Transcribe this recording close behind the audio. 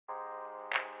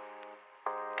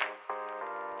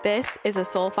This is a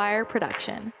Soulfire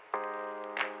production.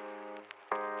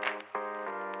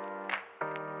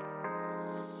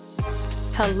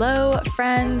 Hello,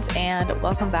 friends, and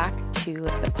welcome back to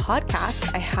the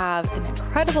podcast. I have an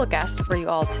incredible guest for you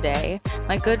all today,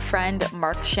 my good friend,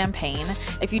 Mark Champagne.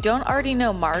 If you don't already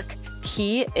know Mark,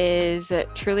 he is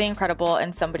truly incredible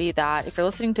and somebody that, if you're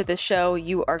listening to this show,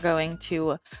 you are going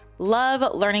to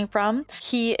love learning from.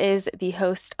 He is the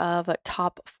host of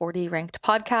Top 40 ranked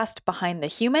podcast, Behind the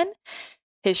Human.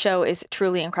 His show is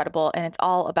truly incredible, and it's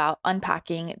all about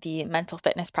unpacking the mental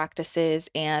fitness practices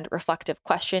and reflective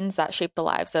questions that shape the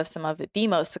lives of some of the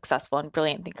most successful and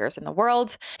brilliant thinkers in the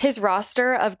world. His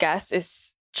roster of guests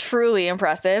is truly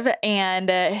impressive, and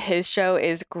his show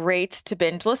is great to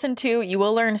binge listen to. You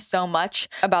will learn so much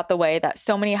about the way that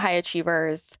so many high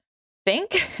achievers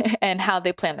think and how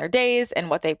they plan their days and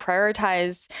what they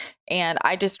prioritize. And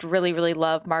I just really, really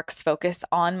love Mark's focus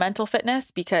on mental fitness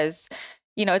because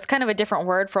it's kind of a different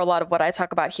word for a lot of what I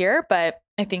talk about here, but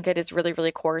I think it is really,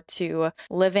 really core to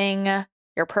living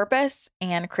your purpose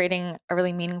and creating a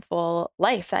really meaningful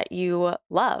life that you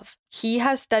love. He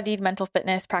has studied mental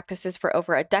fitness practices for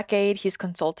over a decade. He's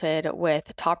consulted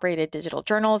with top-rated digital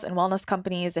journals and wellness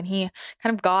companies, and he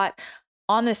kind of got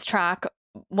on this track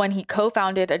when he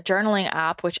co-founded a journaling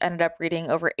app, which ended up reading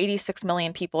over 86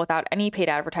 million people without any paid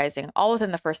advertising, all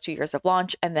within the first 2 years of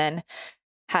launch, and then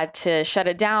had to shut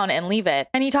it down and leave it.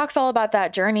 And he talks all about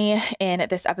that journey in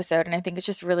this episode. And I think it's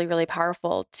just really, really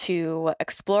powerful to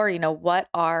explore, what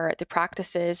are the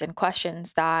practices and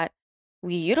questions that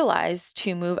we utilize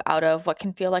to move out of what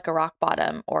can feel like a rock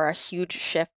bottom or a huge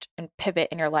shift and pivot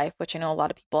in your life, which I know a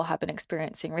lot of people have been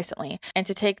experiencing recently. And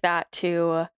to take that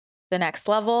to the next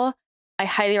level, I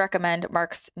highly recommend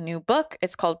Mark's new book.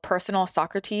 It's called Personal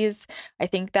Socrates. I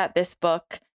think that this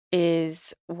book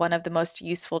is one of the most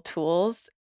useful tools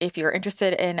if you're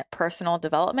interested in personal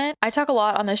development. I talk a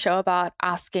lot on the show about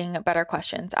asking better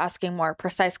questions, asking more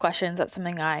precise questions. That's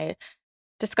something I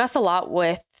discuss a lot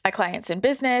with my clients in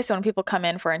business when people come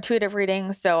in for intuitive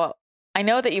readings. So I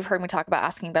know that you've heard me talk about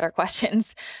asking better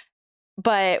questions,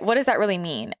 but what does that really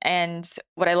mean? And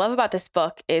what I love about this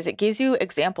book is it gives you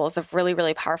examples of really,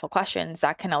 really powerful questions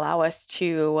that can allow us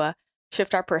to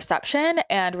shift our perception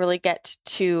and really get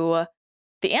to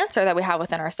the answer that we have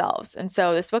within ourselves. And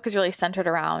so this book is really centered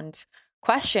around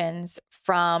questions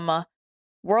from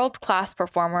world-class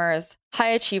performers, high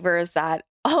achievers that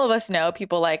all of us know,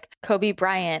 people like Kobe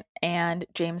Bryant and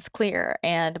James Clear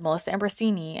and Melissa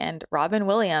Ambrosini and Robin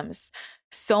Williams.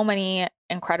 So many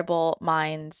incredible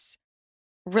minds,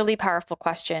 really powerful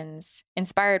questions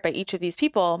inspired by each of these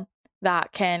people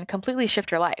that can completely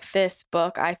shift your life. This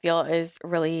book, I feel, is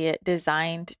really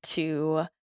designed to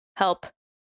help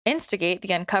instigate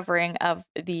the uncovering of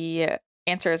the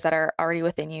answers that are already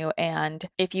within you. And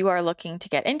if you are looking to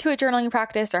get into a journaling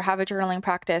practice or have a journaling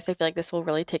practice, I feel like this will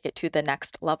really take it to the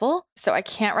next level. So I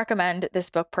can't recommend this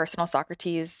book, Personal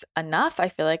Socrates, enough. I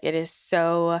feel like it is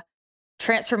so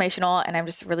transformational, and I'm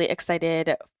just really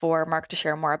excited for Mark to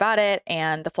share more about it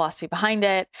and the philosophy behind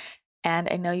it. And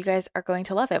I know you guys are going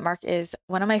to love it. Mark is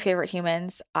one of my favorite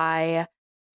humans. I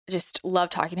just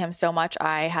love talking to him so much.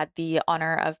 I had the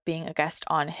honor of being a guest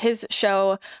on his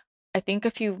show, I think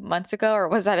a few months ago, or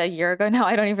was that a year ago now?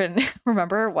 I don't even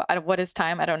remember what is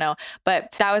time. I don't know.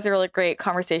 But that was a really great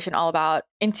conversation all about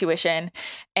intuition.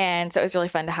 And so it was really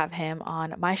fun to have him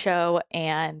on my show.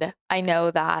 And I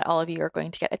know that all of you are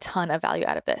going to get a ton of value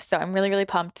out of this. So I'm really, really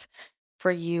pumped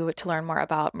for you to learn more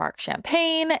about Mark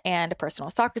Champagne and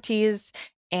Personal Socrates.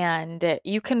 And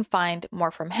you can find more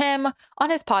from him on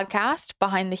his podcast,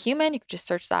 Behind the Human. You can just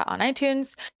search that on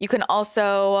iTunes. You can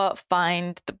also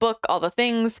find the book, all the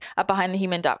things, at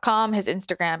behindthehuman.com. His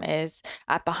Instagram is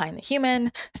at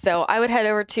behindthehuman. So I would head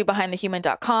over to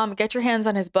behindthehuman.com, get your hands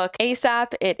on his book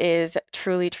ASAP. It is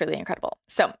truly, truly incredible.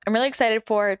 So I'm really excited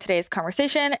for today's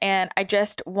conversation. And I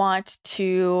just want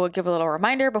to give a little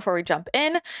reminder before we jump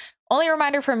in. Only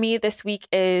reminder from me this week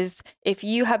is if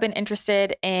you have been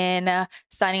interested in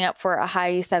signing up for a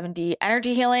high 70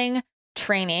 energy healing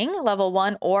training, level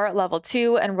 1 or level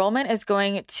 2, enrollment is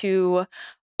going to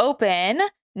open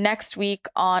next week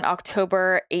on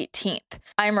October 18th.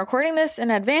 I'm recording this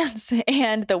in advance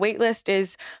and the waitlist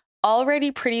is already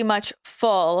pretty much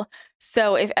full.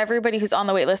 So if everybody who's on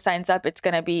the waitlist signs up, it's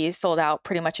going to be sold out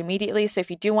pretty much immediately. So if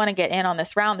you do want to get in on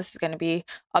this round, this is going to be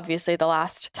obviously the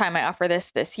last time I offer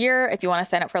this year. If you want to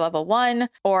sign up for level 1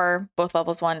 or both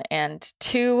levels 1 and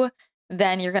 2,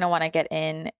 then you're going to want to get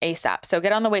in ASAP. So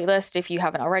get on the waitlist. If you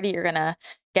haven't already, you're going to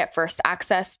get first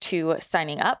access to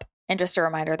signing up. And just a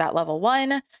reminder that level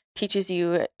 1 teaches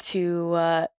you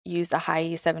to use the high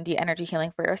E7D energy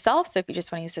healing for yourself. So if you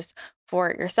just want to use this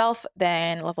for yourself,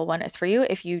 then level 1 is for you.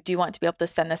 If you do want to be able to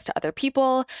send this to other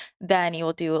people, then you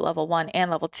will do level 1 and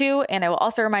level 2. And I will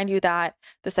also remind you that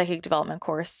the psychic development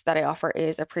course that I offer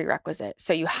is a prerequisite.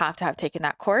 So you have to have taken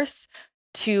that course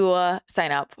to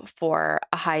sign up for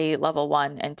a high level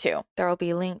 1 and 2. There will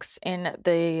be links in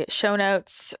the show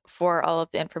notes for all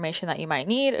of the information that you might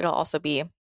need. It'll also be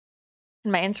in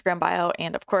my Instagram bio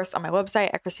and of course on my website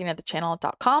at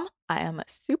christinathechannel.com. I am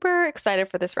super excited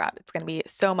for this round. It's going to be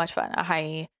so much fun.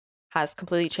 Ahai has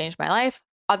completely changed my life.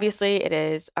 Obviously, it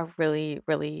is a really,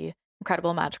 really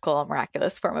incredible, magical,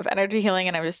 miraculous form of energy healing.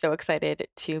 And I'm just so excited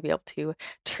to be able to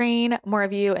train more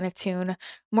of you and attune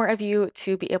more of you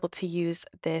to be able to use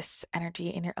this energy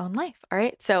in your own life. All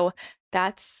right. So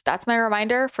that's my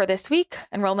reminder for this week.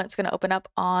 Enrollment's going to open up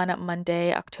on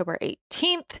Monday, October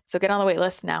 18th. So get on the wait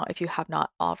list now if you have not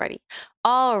already.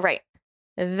 All right.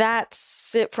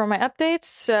 That's it for my updates.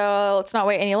 So let's not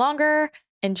wait any longer.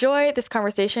 Enjoy this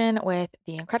conversation with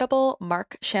the incredible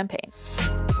Marc Champagne.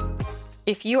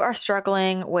 If you are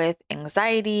struggling with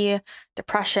anxiety,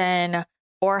 depression,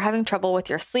 or having trouble with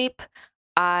your sleep,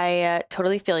 I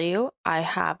totally feel you. I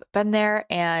have been there,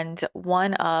 and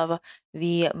one of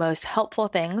the most helpful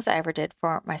things I ever did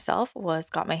for myself was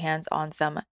got my hands on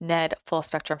some Ned full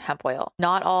spectrum hemp oil.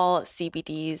 Not all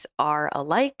CBDs are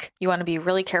alike. You want to be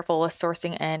really careful with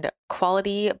sourcing and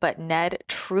quality, but Ned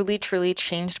truly, truly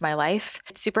changed my life.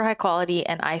 It's super high quality,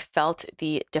 and I felt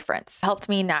the difference. It helped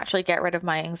me naturally get rid of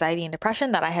my anxiety and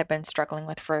depression that I had been struggling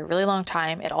with for a really long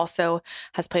time. It also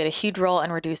has played a huge role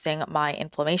in reducing my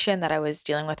inflammation that I was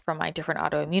dealing with from my different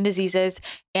autoimmune diseases.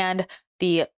 And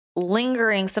the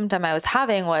lingering symptom I was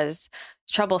having was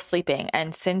trouble sleeping.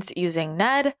 And since using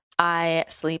Ned, I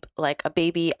sleep like a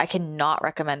baby. I cannot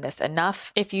recommend this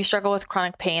enough. If you struggle with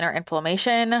chronic pain or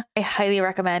inflammation, I highly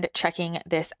recommend checking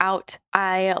this out.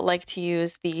 I like to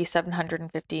use the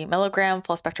 750 milligram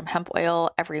full spectrum hemp oil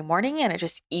every morning, and it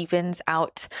just evens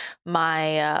out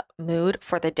my mood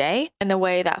for the day. And the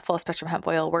way that full spectrum hemp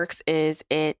oil works is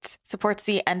it supports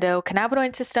the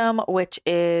endocannabinoid system, which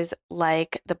is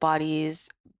like the body's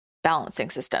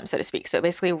balancing system, so to speak. So it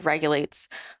basically regulates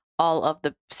all of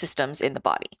the systems in the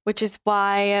body, which is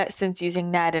why since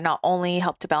using Ned, it not only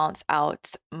helped to balance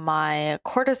out my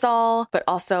cortisol, but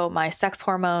also my sex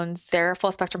hormones. Their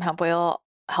full spectrum hemp oil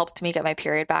helped me get my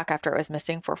period back after it was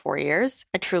missing for 4 years.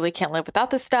 I truly can't live without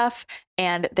this stuff.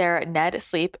 And their Ned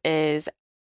sleep is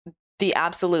the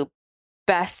absolute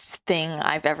best thing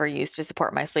I've ever used to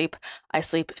support my sleep. I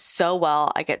sleep so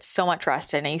well. I get so much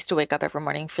rest. And I used to wake up every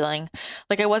morning feeling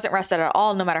like I wasn't rested at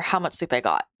all, no matter how much sleep I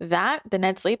got. That, the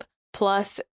Ned sleep,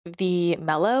 plus the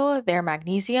Mellow, their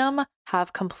magnesium,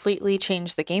 have completely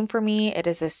changed the game for me. It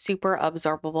is a super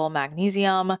absorbable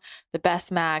magnesium, the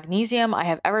best magnesium I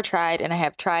have ever tried. And I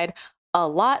have tried a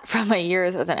lot from my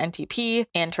years as an NTP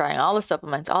and trying all the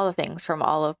supplements, all the things from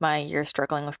all of my years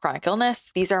struggling with chronic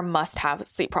illness. These are must-have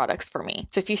sleep products for me.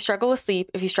 So if you struggle with sleep,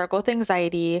 if you struggle with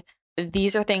anxiety,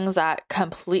 these are things that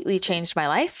completely changed my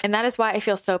life. And that is why I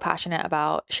feel so passionate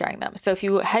about sharing them. So if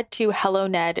you head to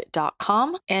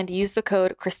helloned.com and use the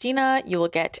code Christina, you will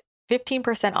get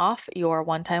 15% off your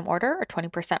one-time order or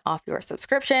 20% off your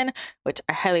subscription, which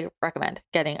I highly recommend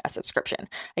getting a subscription.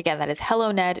 Again, that is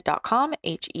helloned.com,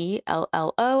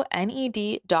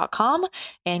 HELLONED.com,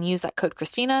 and use that code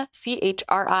Christina,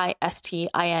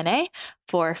 CHRISTINA,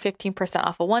 for 15%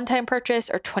 off a one-time purchase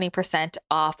or 20%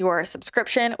 off your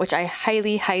subscription, which I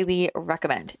highly, highly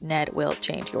recommend. Ned will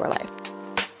change your life.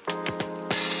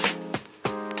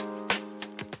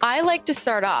 I like to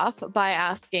start off by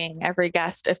asking every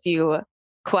guest a few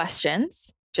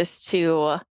questions just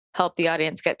to help the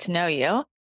audience get to know you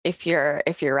if you're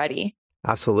ready.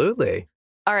 Absolutely.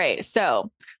 All right. So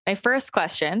my first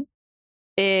question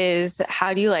is,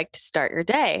 how do you like to start your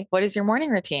day? What is your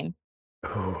morning routine?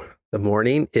 Oh, the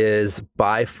morning is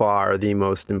by far the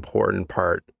most important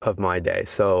part of my day.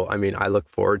 So, I mean, I look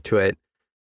forward to it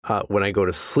when I go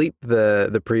to sleep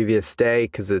the previous day,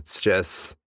 because it's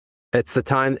the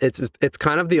time, it's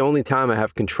kind of the only time I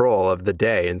have control of the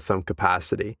day in some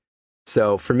capacity.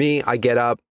 So for me, I get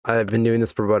up, I've been doing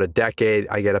this for about a decade.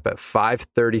 I get up at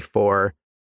 5:34.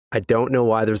 I don't know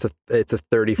why it's a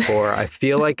 34. I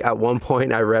feel like at one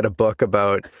point I read a book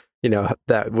about,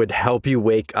 that would help you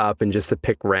wake up and just to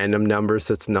pick random numbers.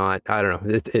 So it's not, I don't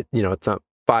know, it's not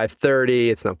 5:30,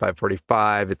 it's not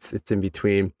 5:45, it's in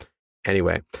between.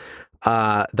 Anyway.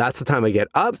 That's the time I get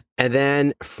up. And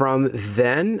then from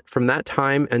that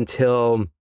time until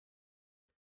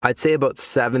I'd say about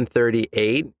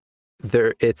 7:38,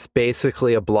 it's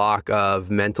basically a block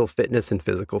of mental fitness and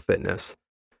physical fitness.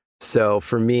 So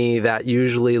for me, that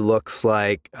usually looks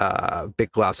like a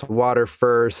big glass of water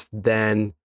first,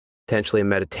 then potentially a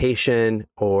meditation,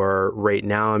 or right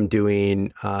now I'm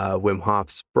doing Wim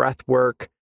Hof's breath work.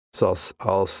 So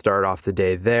I'll start off the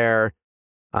day there.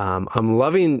 I'm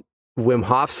loving Wim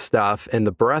Hof stuff and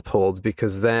the breath holds,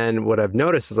 because then what I've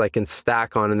noticed is I can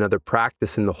stack on another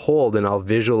practice in the hold, and I'll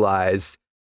visualize,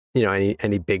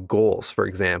 any big goals, for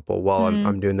example, while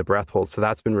I'm doing the breath hold. So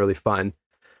that's been really fun.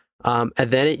 And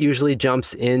then it usually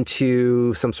jumps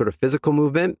into some sort of physical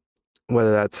movement,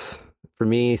 whether that's for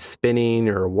me spinning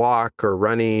or a walk or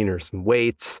running or some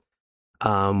weights,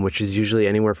 which is usually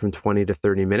anywhere from 20 to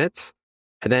 30 minutes.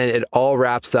 And then it all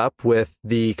wraps up with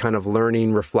the kind of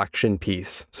learning reflection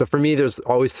piece. So for me, there's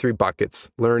always 3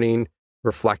 buckets: learning,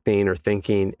 reflecting or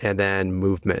thinking, and then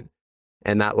movement.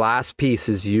 And that last piece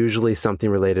is usually something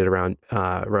related around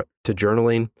to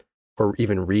journaling, or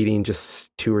even reading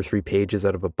just 2 or 3 pages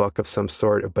out of a book of some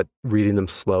sort, but reading them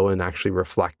slow and actually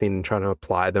reflecting and trying to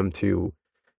apply them to,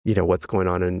 what's going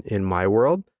on in my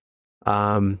world.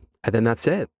 And then that's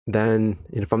it. Then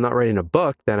if I'm not writing a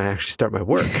book, then I actually start my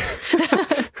work.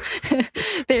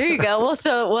 There you go. Well,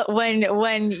 so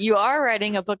when you are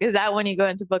writing a book, is that when you go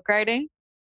into book writing?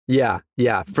 Yeah.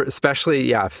 Especially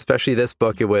this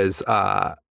book, it was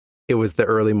the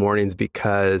early mornings,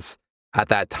 because at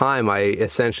that time I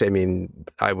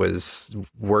was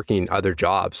working other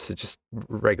jobs, just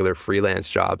regular freelance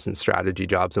jobs and strategy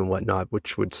jobs and whatnot,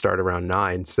 which would start around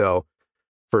 9. So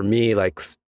for me,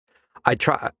 I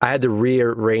had to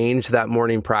rearrange that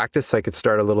morning practice so I could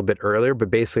start a little bit earlier, but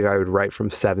basically I would write from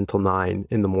 7 till 9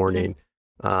 in the morning,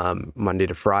 Monday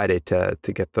to Friday, to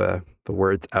get the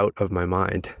words out of my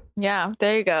mind. Yeah,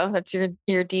 there you go. That's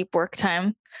your deep work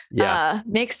time. Yeah.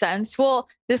 Makes sense. Well,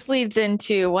 this leads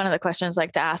into one of the questions I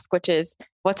like to ask, which is,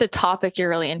 what's a topic you're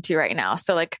really into right now?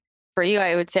 So for you,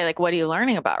 I would say what are you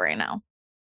learning about right now?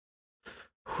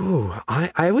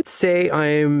 I would say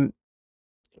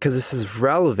because this is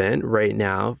relevant right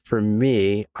now for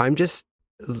me, I'm just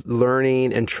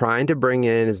learning and trying to bring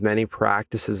in as many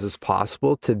practices as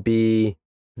possible to be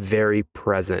very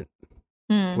present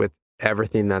with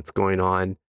everything that's going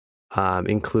on,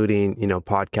 including,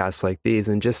 podcasts like these,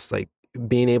 and just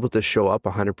being able to show up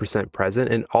 100%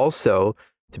 present, and also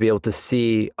to be able to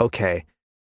see, okay,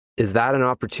 is that an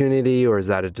opportunity or is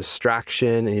that a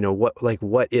distraction?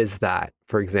 What is that,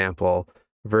 for example,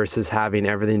 versus having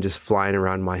everything just flying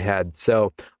around my head.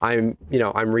 So I'm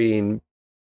reading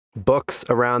books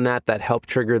around that help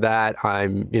trigger that.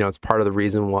 It's part of the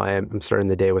reason why I'm starting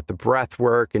the day with the breath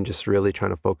work and just really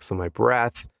trying to focus on my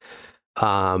breath.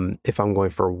 If I'm going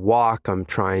for a walk, I'm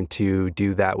trying to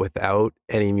do that without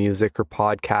any music or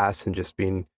podcasts and just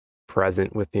being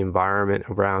present with the environment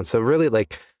around. So really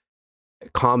a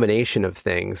combination of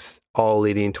things, all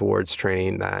leading towards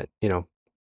training that,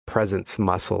 presence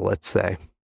muscle, let's say.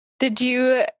 Did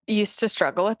you used to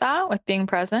struggle with that, with being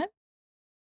present?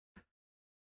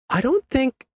 I don't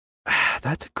think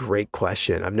that's a great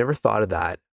question. I've never thought of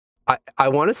that. I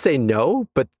want to say no,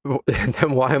 but then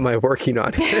why am I working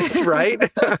on it? Right?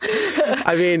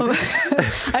 I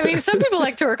mean, some people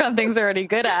like to work on things they're already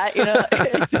good at,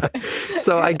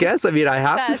 So I guess, I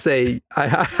have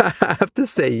to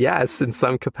say yes in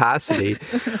some capacity.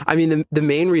 I mean, the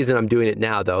main reason I'm doing it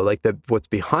now, though, what's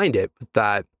behind it, was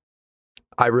that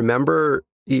I remember,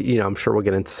 I'm sure we'll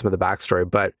get into some of the backstory,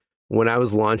 but when I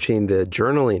was launching the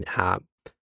journaling app,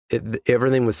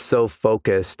 everything was so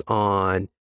focused on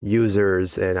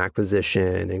users and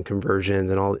acquisition and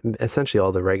conversions and essentially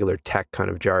all the regular tech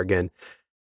kind of jargon.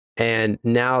 And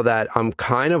now that I'm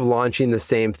kind of launching the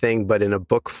same thing, but in a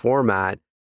book format,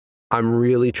 I'm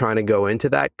really trying to go into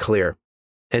that clear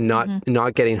and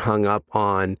not getting hung up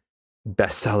on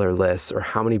bestseller lists or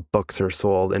how many books are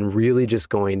sold, and really just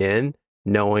going in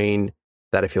knowing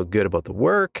that I feel good about the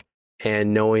work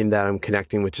and knowing that I'm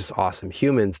connecting with just awesome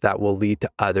humans that will lead to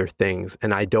other things.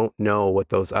 And I don't know what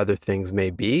those other things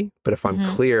may be, but if I'm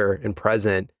clear and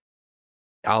present,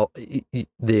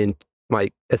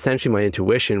 essentially my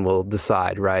intuition will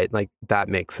decide, right? That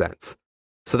makes sense.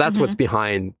 So that's what's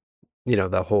behind,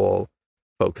 the whole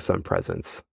focus on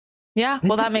presence. Yeah.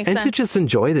 Well, that makes sense. And to just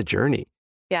enjoy the journey.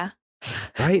 Yeah.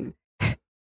 Right.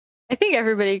 I think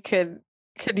everybody could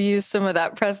use some of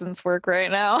that presence work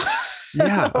right now.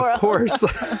 Yeah, of course.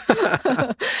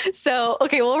 So,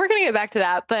 okay, well, we're going to get back to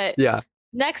that. But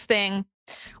next thing,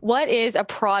 what is a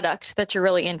product that you're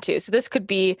really into? So this could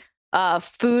be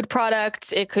food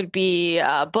products. It could be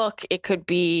a book. It could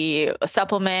be a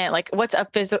supplement. What's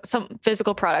some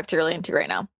physical product you're really into right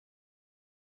now?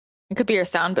 It could be your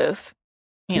sound booth.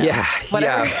 Yeah,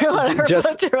 whatever, yeah. whatever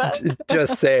floats your boat.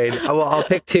 Just saying. Well, I'll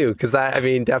pick two because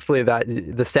definitely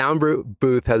the sound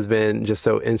booth has been just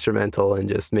so instrumental in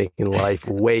just making life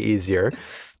way easier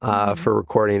for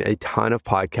recording a ton of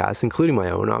podcasts, including my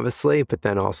own, obviously, but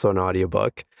then also an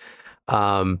audiobook.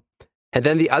 And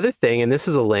then the other thing, and this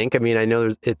is a link. I mean, I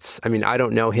know I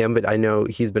don't know him, but I know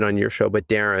he's been on your show. But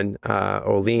Darren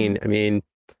O'Lean, I mean.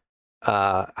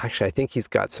 Actually, I think he's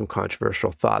got some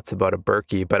controversial thoughts about a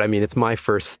Berkey, but I mean, it's my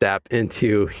first step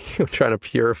into trying to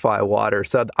purify water.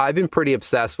 So I've been pretty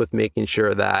obsessed with making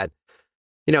sure that,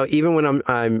 even when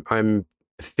I'm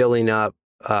filling up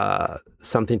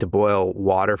something to boil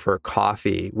water for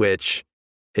coffee, which,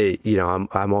 I'm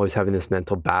always having this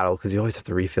mental battle because you always have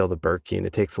to refill the Berkey and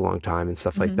it takes a long time and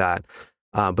stuff like that.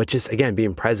 But just again,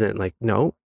 being present, like,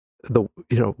 no.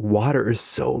 Water is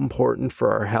so important for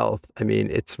our health. I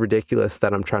mean, it's ridiculous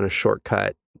that I'm trying to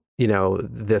shortcut,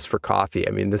 this for coffee.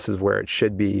 I mean, this is where it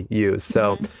should be used.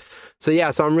 So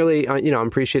I'm really, I'm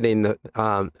appreciating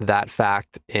that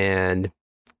fact, and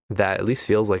that at least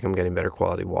feels like I'm getting better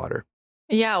quality water.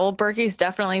 Yeah. Well, Berkey's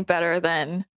definitely better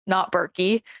than not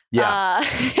Berkey. Yeah.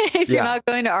 If you're not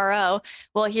going to RO,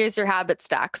 well, here's your habit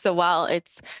stack. So while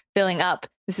it's filling up,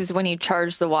 this is when you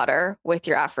charge the water with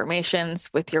your affirmations,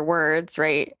 with your words,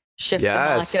 right? Shift the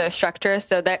molecular structure.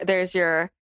 So there's your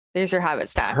habit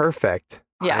stack. Perfect.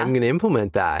 Yeah. I'm going to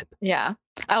implement that. Yeah.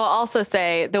 I will also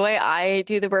say the way I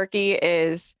do the Berkey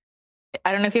is,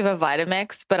 I don't know if you have a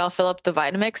Vitamix, but I'll fill up the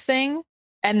Vitamix thing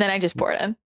and then I just pour it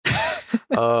in.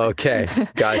 Okay.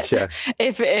 Gotcha.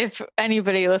 If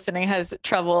anybody listening has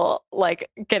trouble like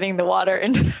getting the water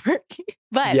into the Berkey,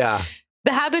 but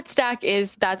the habit stack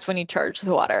is that's when you charge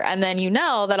the water, and then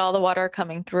that all the water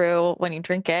coming through when you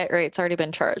drink it, right? It's already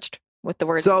been charged with the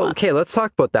words. So okay, let's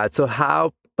talk about that. So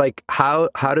how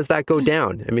does that go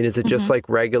down? I mean, is it just like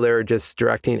regular, just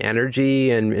directing energy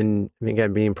and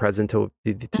again being present to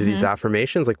these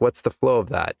affirmations? Like, what's the flow of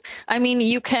that? I mean,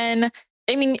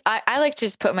 I like to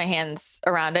just put my hands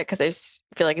around it because I just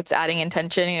feel like it's adding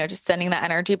intention, just sending that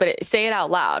energy, but say it out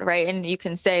loud, right? And you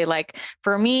can say, like,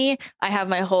 for me, I have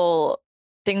my whole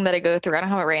thing that I go through. I don't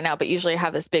have it right now, but usually I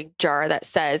have this big jar that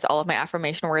says all of my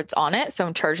affirmation words on it. So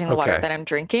I'm charging the water that I'm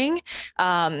drinking.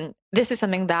 This is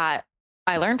something that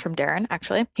I learned from Darren,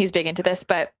 actually. He's big into this,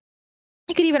 but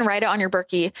you could even write it on your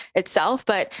Berkey itself.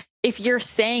 But if you're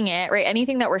saying it, right,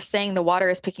 anything that we're saying, the water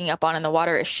is picking up on and the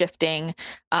water is shifting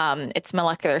its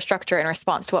molecular structure in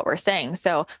response to what we're saying.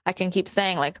 So I can keep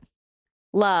saying, like,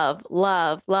 love,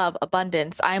 love, love,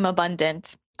 abundance. I'm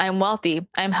abundant. I'm wealthy.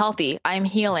 I'm healthy. I'm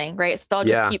healing, right? So I'll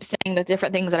just keep saying the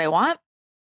different things that I want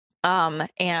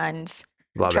and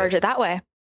charge it that way.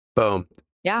 Boom.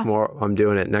 Yeah. I'm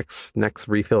doing it. Next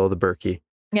refill of the Berkey.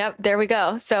 Yep. There we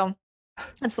go. So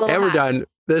that's a little And we're done.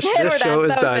 This show is done.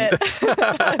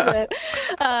 That was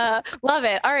it. Love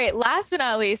it. All right. Last but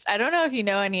not least, I don't know if you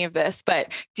know any of this,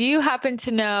 but do you happen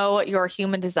to know your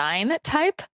human design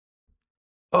type?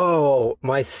 Oh,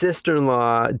 my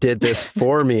sister-in-law did this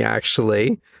for me,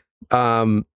 actually.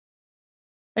 Are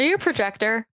you a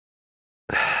projector?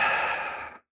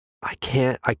 I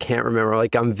can't remember.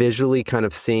 Like, I'm visually kind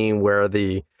of seeing where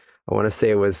I want to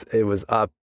say it was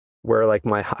up where, like,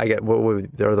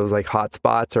 there are those like hot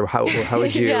spots, or how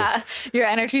would you? Yeah, your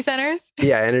energy centers.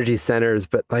 Yeah, energy centers.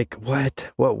 But like,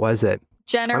 what was it?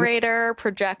 Generator,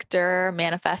 projector,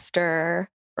 manifester,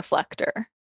 reflector.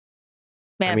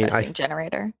 Manifesting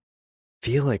generator.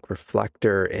 Feel like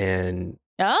reflector and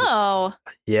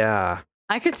yeah,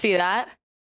 I could see that.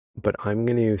 But I'm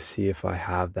going to see if I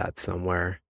have that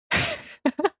somewhere.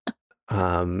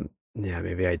 Yeah,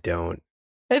 maybe I don't.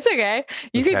 It's okay.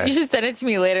 You should send it to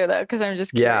me later though, because I'm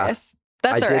just curious.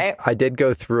 That's all right. I did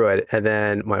go through it, and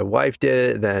then my wife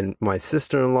did it, then my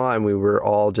sister-in-law, and we were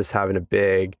all just having a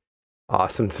big,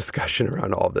 awesome discussion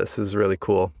around all of this. It was really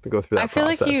cool to go through that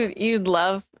process. I feel like you'd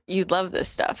love this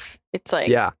stuff. It's like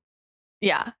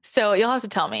yeah. So you'll have to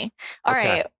tell me. All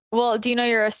right. Well, do you know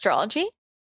your astrology?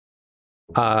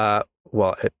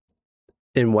 Well,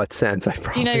 in what sense?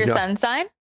 Do you know your sun sign?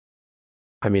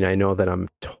 I mean, I know that I'm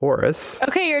Taurus.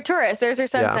 Okay, you're Taurus. There's your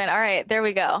sun sign. All right, there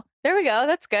we go.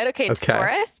 That's good. Okay,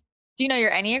 Taurus. Do you know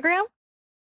your Enneagram?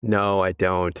 No, I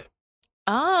don't.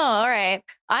 Oh, all right.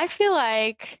 I feel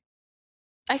like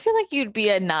you'd be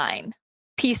a 9,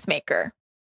 peacemaker.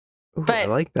 Ooh, but I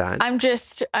like that. I'm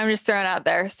just throwing out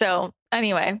there. So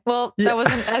anyway, well, that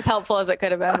wasn't as helpful as it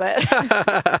could have been, but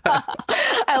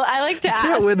I like to ask.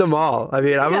 Can't win them all. I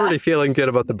mean, I'm already feeling good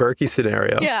about the Berkey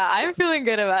scenario. Yeah, I'm feeling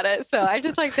good about it. So I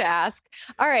just like to ask.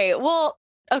 All right. Well,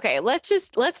 okay, let's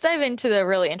dive into the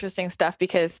really interesting stuff,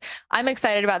 because I'm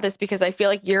excited about this, because I feel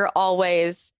like you're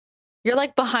always you're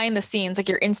like behind the scenes, like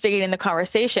you're instigating the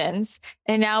conversations.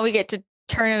 And now we get to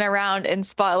turn it around and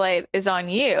spotlight is on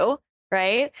you.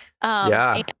 Right.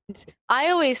 Yeah. And I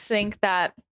always think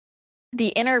that the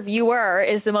interviewer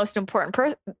is the most important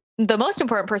person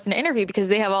to interview because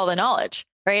they have all the knowledge,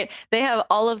 right? They have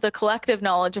all of the collective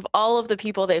knowledge of all of the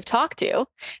people they've talked to.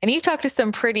 And you've talked to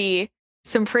some pretty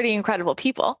incredible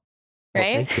people, Well,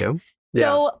 right? thank you. Yeah.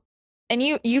 So, and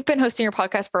you've been hosting your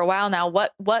podcast for a while now.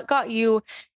 What got you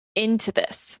into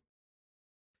this?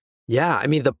 Yeah, I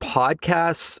mean, the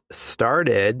podcast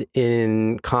started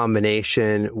in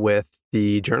combination with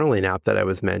the journaling app that I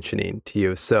was mentioning to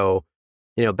you. So,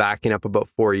 backing up about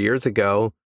 4 years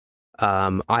ago,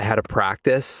 I had a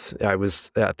practice.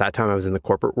 At that time, I was in the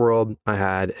corporate world. I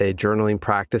had a journaling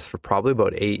practice for probably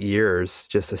about 8 years,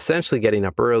 just essentially getting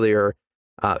up earlier.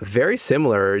 Very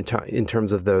similar in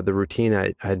terms of the routine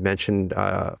I had mentioned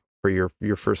for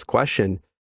your first question.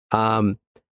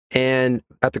 And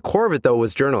at the core of it, though,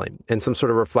 was journaling and some sort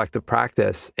of reflective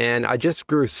practice. And I just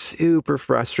grew super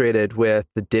frustrated with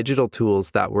the digital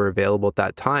tools that were available at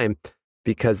that time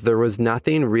because there was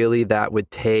nothing really that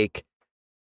would take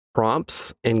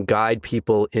prompts and guide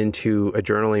people into a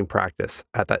journaling practice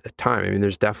at that time. I mean,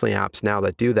 there's definitely apps now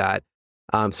that do that.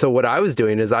 So what I was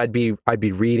doing is I'd be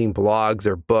reading blogs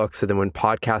or books, and then when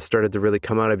podcasts started to really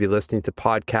come out, I'd be listening to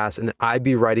podcasts, and I'd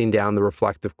be writing down the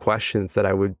reflective questions that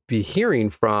I would be hearing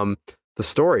from the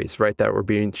stories, right, that were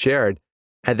being shared.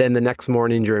 And then the next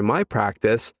morning during my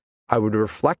practice, I would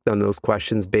reflect on those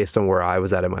questions based on where I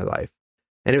was at in my life.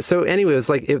 And it was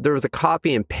like there was a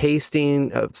copy and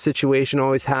pasting situation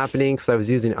always happening because I was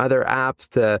using other apps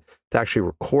to actually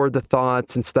record the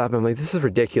thoughts and stuff. I'm like, this is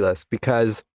ridiculous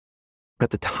because at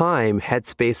the time,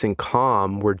 Headspace and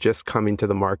Calm were just coming to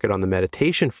the market on the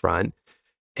meditation front.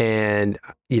 And,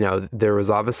 there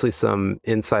was obviously some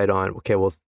insight on, okay,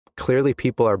 well, clearly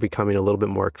people are becoming a little bit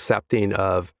more accepting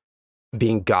of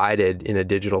being guided in a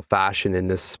digital fashion in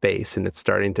this space. And it's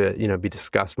starting to, be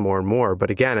discussed more and more. But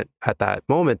again, at that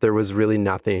moment, there was really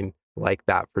nothing like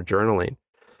that for journaling.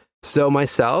 So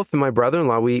myself and my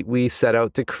brother-in-law, we set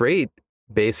out to create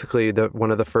basically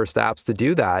one of the first apps to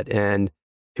do that. And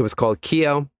it was called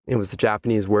Kyo. It was the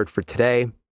Japanese word for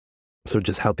today. So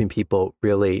just helping people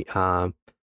really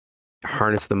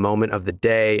harness the moment of the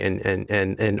day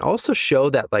and also show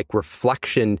that like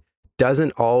reflection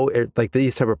doesn't like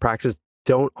these type of practices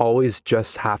don't always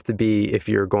just have to be if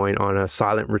you're going on a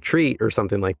silent retreat or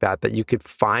something like that, that you could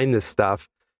find this stuff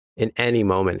in any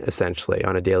moment, essentially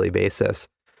on a daily basis.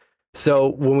 So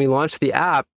when we launched the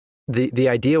app, the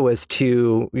idea was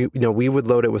to, we would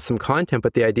load it with some content,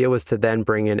 but the idea was to then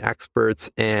bring in experts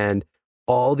and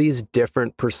all these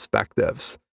different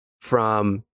perspectives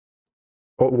from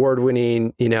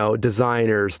award-winning,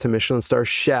 designers to Michelin star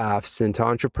chefs and to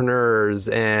entrepreneurs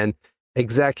and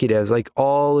executives, like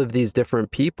all of these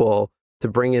different people to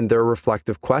bring in their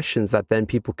reflective questions that then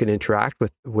people can interact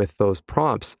with those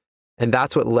prompts. And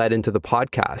that's what led into the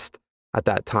podcast at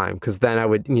that time, because then I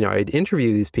would, I'd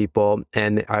interview these people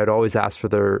and I would always ask for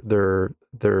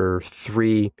their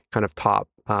three kind of top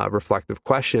reflective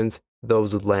questions.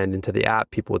 Those would land into the app.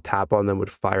 People would tap on them,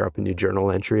 would fire up a new journal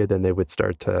entry, and then they would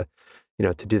start to,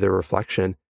 to do their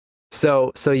reflection.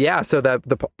 So that's how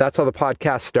the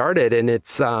podcast started. And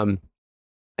it's,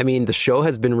 the show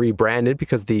has been rebranded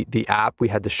because the app we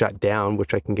had to shut down,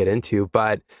 which I can get into,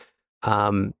 but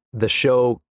the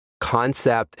show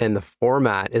concept and the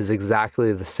format is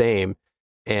exactly the same.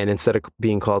 And instead of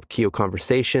being called Kyo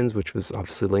Conversations, which was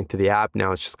obviously linked to the app,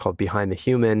 now it's just called Behind the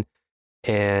Human.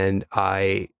 And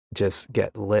I just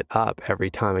get lit up every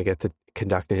time I get to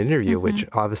conduct an interview, which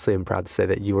obviously I'm proud to say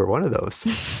that you were one of those.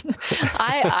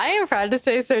 I am proud to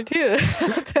say so too.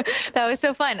 That was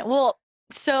so fun. Well,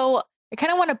 so I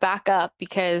kind of want to back up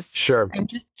because Sure. I'm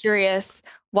just curious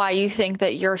why you think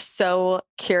that you're so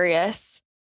curious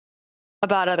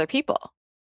about other people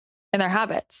and their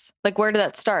habits. Like, where did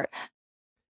that start?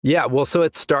 Yeah, well, so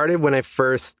it started when I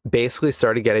first basically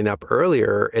started getting up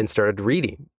earlier and started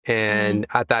reading. And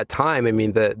at that time,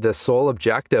 the sole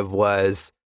objective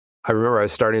was, I remember I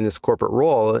was starting this corporate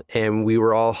role and we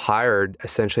were all hired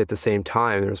essentially at the same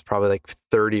time. There was probably like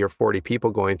 30 or 40 people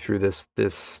going through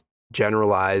this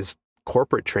generalized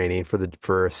corporate training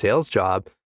for a sales job.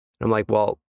 And I'm like,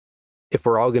 well, if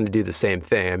we're all going to do the same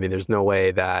thing, there's no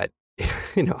way that,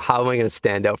 how am I going to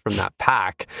stand out from that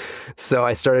pack? So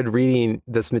I started reading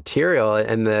this material,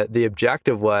 and the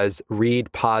objective was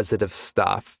read positive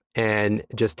stuff and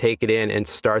just take it in and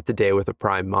start the day with a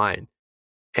prime mind.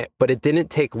 But it didn't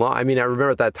take long. I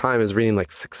remember at that time I was reading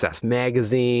like Success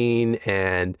Magazine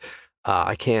and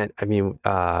Zen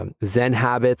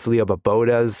Habits, Leo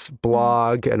Baboda's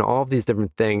blog, and all of these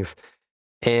different things.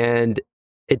 And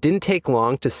it didn't take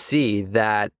long to see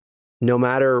that no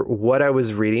matter what I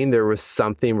was reading, there was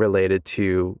something related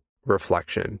to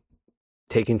reflection,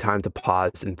 taking time to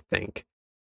pause and think.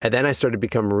 And then I started to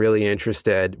become really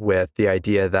interested with the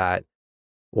idea that,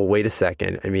 well, wait a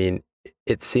second. I mean,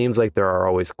 it seems like there are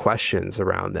always questions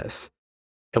around this.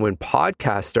 And when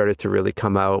podcasts started to really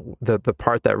come out, the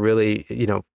part that really,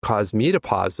 caused me to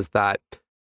pause was that,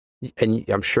 and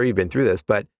I'm sure you've been through this,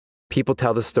 but people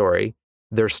tell their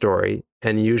story,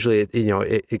 and usually,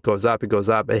 it goes up,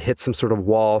 it hits some sort of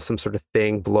wall, some sort of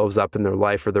thing blows up in their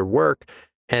life or their work.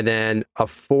 And then a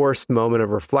forced moment of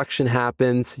reflection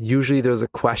happens. Usually there's a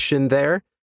question there.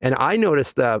 And I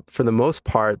noticed that for the most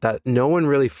part that no one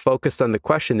really focused on the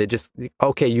question. They just,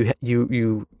 okay,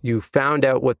 you found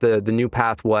out what the new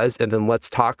path was, and then let's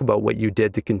talk about what you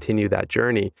did to continue that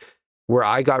journey. Where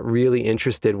I got really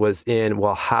interested was in,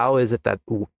 well, how is it that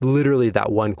literally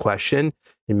that one question,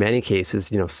 in many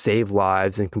cases, saved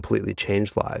lives and completely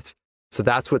changed lives. So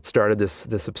that's what started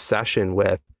this obsession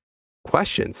with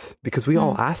questions, because we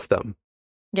all ask them.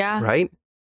 Yeah. Right?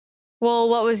 Well,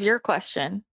 what was your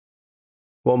question?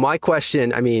 Well, my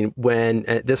question, when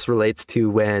this relates to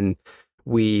when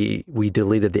we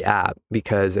deleted the app,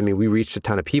 because we reached a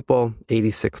ton of people,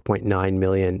 86.9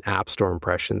 million App Store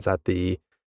impressions at the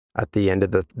end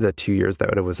of the 2 years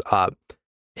that it was up,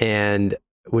 and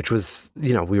which was,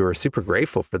 we were super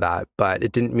grateful for that, but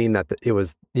it didn't mean that it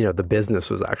was, the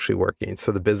business was actually working.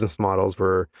 So the business models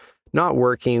were not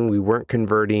working. We weren't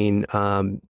converting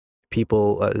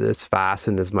people as fast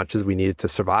and as much as we needed to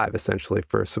survive, essentially,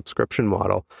 for a subscription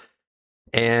model.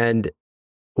 And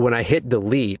when I hit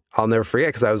delete, I'll never forget,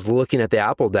 because I was looking at the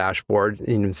Apple dashboard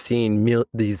and seeing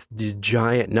these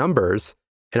giant numbers,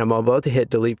 and I'm about to hit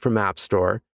delete from App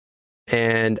Store,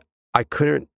 and I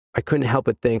couldn't help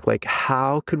but think, like,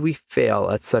 how could we fail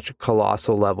at such a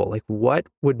colossal level? Like, what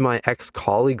would my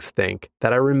ex-colleagues think?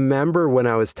 That I remember when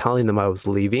I was telling them I was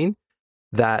leaving,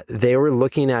 that they were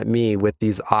looking at me with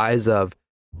these eyes of,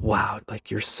 wow,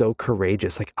 like, you're so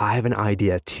courageous. Like, I have an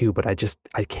idea too, but I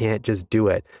can't just do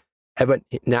it. But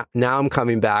now I'm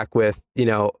coming back with,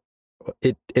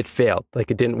 it failed. Like,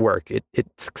 it didn't work. It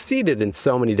succeeded in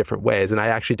so many different ways. And I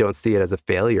actually don't see it as a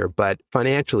failure, but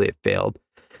financially it failed.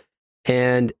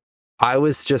 And I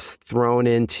was just thrown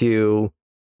into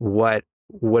what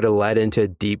would have led into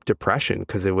deep depression,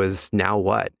 because it was, now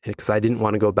what? Because I didn't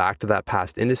want to go back to that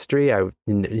past industry.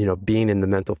 Being in the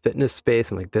mental fitness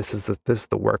space, I'm like, this is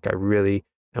the work I really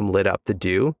am lit up to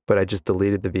do. But I just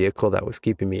deleted the vehicle that was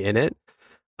keeping me in it.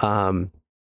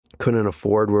 Couldn't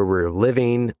afford where we were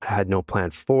living. I had no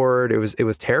plan forward. It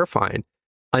was terrifying,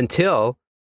 until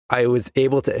I was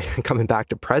able to, coming back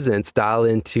to presence, dial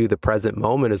into the present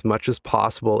moment as much as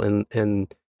possible,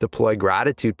 and deploy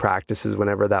gratitude practices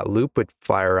whenever that loop would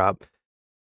fire up,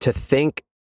 to think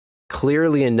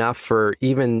clearly enough for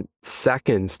even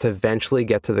seconds to eventually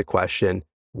get to the question,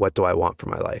 what do I want for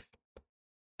my life?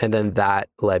 And then that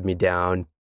led me down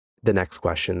the next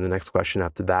question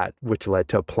after that, which led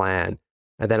to a plan.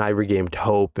 And then I regained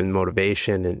hope and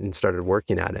motivation and started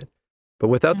working at it. But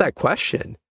without that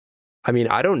question, I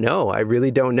don't know. I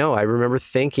really don't know. I remember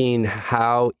thinking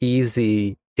how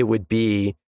easy it would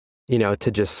be,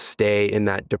 to just stay in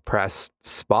that depressed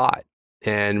spot,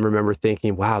 and remember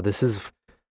thinking, wow,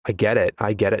 I get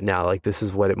it now. Like, this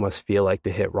is what it must feel like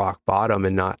to hit rock bottom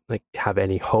and not, like, have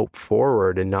any hope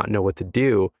forward and not know what to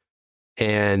do.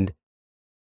 And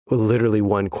literally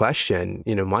one question,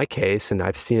 in my case, and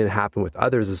I've seen it happen with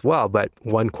others as well, but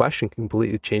one question can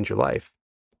completely change your life.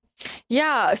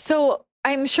 Yeah. So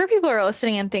I'm sure people are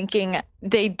listening and thinking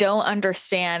they don't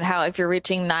understand how, if you're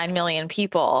reaching 9 million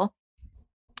people,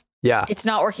 it's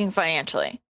not working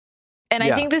financially. And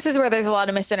I think this is where there's a lot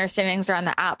of misunderstandings around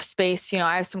the app space.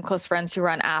 I have some close friends who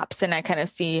run apps, and I kind of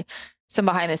see some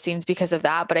behind the scenes because of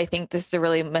that. But I think this is a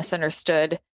really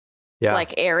misunderstood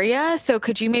area. So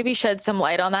could you maybe shed some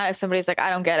light on that? If somebody's like,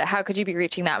 I don't get it, how could you be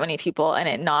reaching that many people and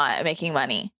it not making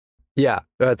money? Yeah,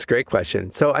 that's a great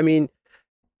question. So,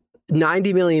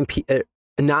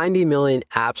 90 million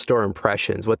App Store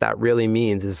impressions, what that really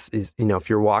means is, if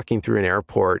you're walking through an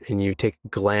airport and you take a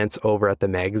glance over at the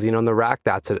magazine on the rack,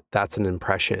 that's an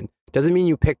impression. Doesn't mean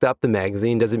you picked up the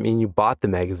magazine, doesn't mean you bought the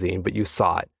magazine, but you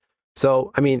saw it.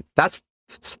 So,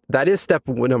 that is step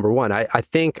number one. I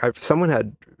think someone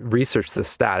had researched this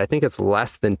stat. I think it's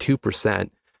less than 2%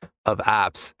 of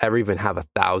apps ever even have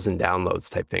 1,000 downloads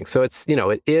type thing. So it's,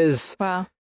 it is, wow.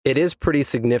 It is pretty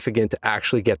significant to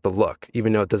actually get the look,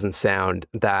 even though it doesn't sound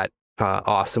that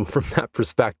awesome from that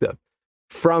perspective.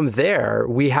 from there,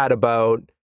 we had about,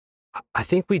 I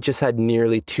think we just had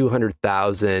nearly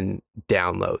 200,000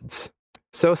 downloads.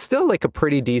 So still like a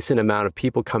pretty decent amount of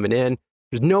people coming in.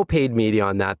 There's no paid media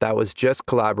on that. That was just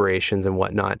collaborations and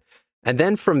whatnot. And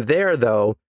then from there,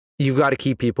 though, you've got to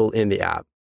keep people in the app.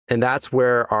 And that's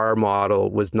where our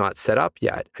model was not set up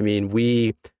yet. I mean,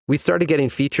 we started getting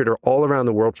featured all around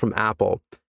the world from Apple,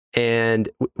 and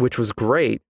which was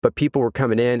great, but people were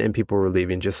coming in and people were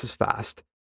leaving just as fast.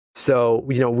 So,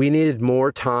 we needed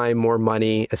more time, more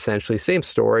money, essentially, same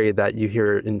story that you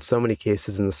hear in so many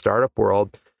cases in the startup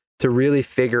world, to really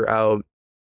figure out,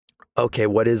 okay,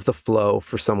 what is the flow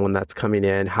for someone that's coming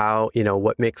in? How,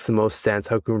 what makes the most sense?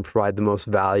 How can we provide the most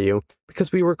value?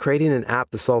 Because we were creating an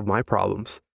app to solve my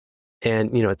problems.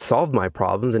 And, it solved my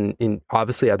problems, and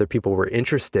obviously other people were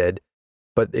interested,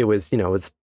 but it was,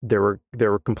 there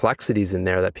were complexities in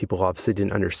there that people obviously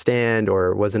didn't understand,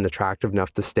 or wasn't attractive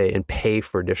enough to stay and pay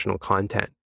for additional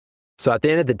content. So at the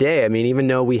end of the day, I mean, even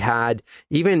though we had,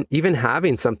 even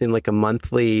having something like a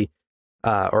monthly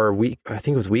or a week, I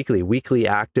think it was weekly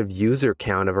active user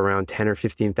count of around 10 or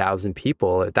 15,000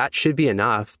 people, that should be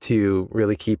enough to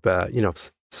really keep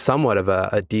somewhat of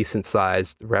a decent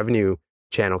sized revenue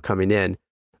channel coming in.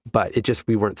 But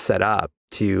we weren't set up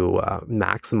to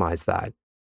maximize that.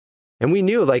 And we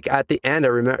knew, like, at the end, I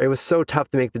remember it was so tough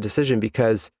to make the decision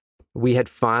because we had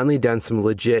finally done some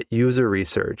legit user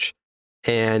research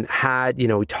and had,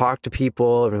 we talked to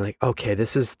people and we're like, okay,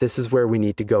 this is where we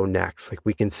need to go next. Like,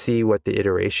 we can see what the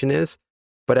iteration is.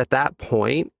 But at that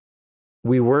point,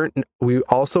 we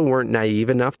also weren't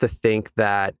naive enough to think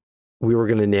that we were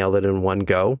going to nail it in one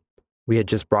go. We had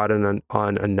just brought on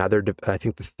another, I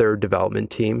think the third development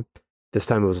team. This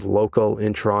time it was local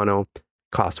in Toronto,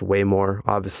 cost way more,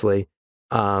 obviously.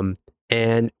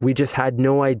 And we just had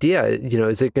no idea,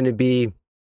 is it going to be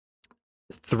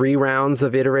 3 rounds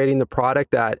of iterating the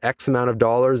product at X amount of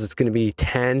dollars? It's going to be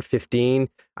 10, 15.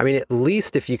 I mean, at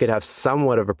least if you could have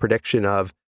somewhat of a prediction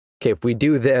of, okay, if we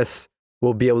do this,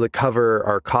 we'll be able to cover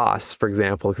our costs, for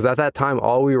example, because at that time,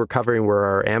 all we were covering were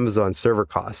our Amazon server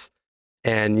costs.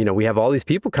 And, we have all these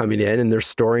people coming in and they're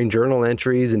storing journal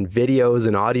entries and videos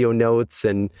and audio notes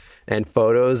and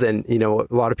photos. And, a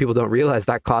lot of people don't realize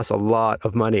that costs a lot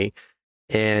of money.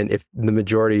 And if the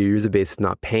majority of your user base is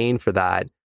not paying for that,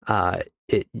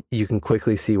 you can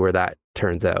quickly see where that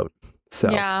turns out.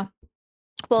 So, yeah.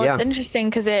 Well, It's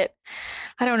interesting because I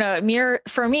don't know,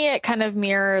 for me, it kind of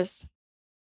mirrors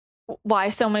why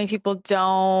so many people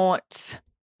don't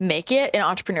make it in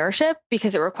entrepreneurship,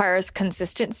 because it requires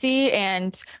consistency.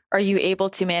 And are you able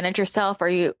to manage yourself? Are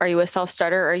you a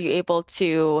self-starter? Are you able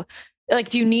to, like,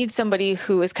 do you need somebody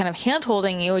who is kind of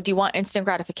hand-holding you? Or do you want instant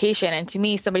gratification? And to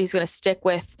me, somebody who's going to stick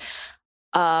with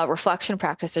reflection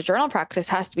practice or journal practice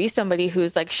has to be somebody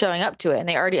who's like showing up to it and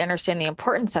they already understand the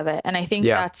importance of it. And I think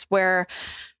that's where,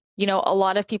 a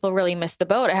lot of people really miss the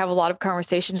boat. I have a lot of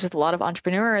conversations with a lot of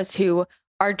entrepreneurs who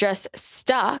are just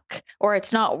stuck or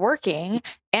it's not working.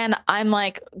 And I'm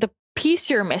like, the piece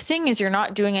you're missing is you're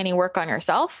not doing any work on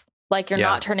yourself. Like, you're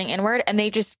not turning inward, and they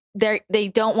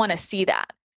don't want to see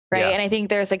that. Right. Yeah. And I think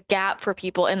there's a gap for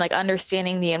people in like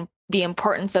understanding the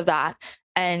importance of that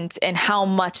and how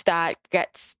much that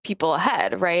gets people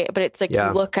ahead. Right. But it's like,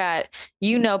 you look at,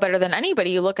 better than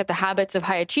anybody, you look at the habits of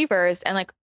high achievers and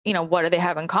like, what do they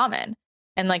have in common?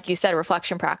 And like you said,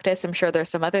 reflection practice, I'm sure there's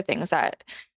some other things that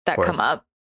come up.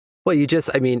 Well,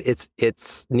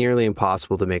 it's nearly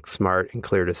impossible to make smart and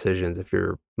clear decisions if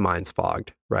your mind's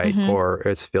fogged, right? Mm-hmm. Or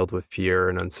it's filled with fear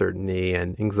and uncertainty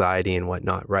and anxiety and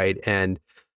whatnot, right? And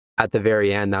at the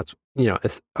very end, that's,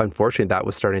 unfortunately, that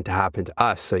was starting to happen to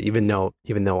us. So even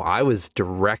though I was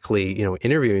directly,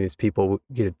 interviewing these people,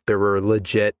 there were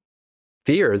legit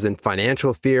fears and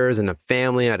financial fears, and a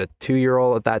family. I had a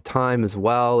 2-year-old at that time as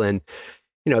well. And,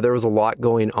 there was a lot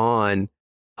going on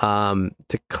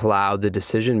to cloud the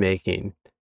decision making.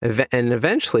 And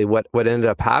eventually what ended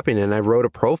up happening, and I wrote a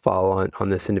profile on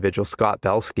this individual, Scott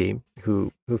Belsky,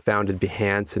 who founded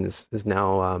Behance and is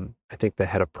now, I think, the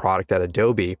head of product at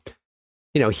Adobe.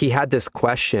 He had this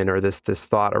question or this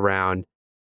thought around,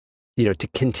 to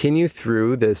continue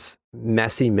through this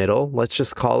messy middle, let's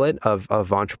just call it, of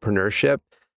entrepreneurship,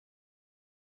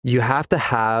 you have to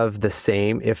have the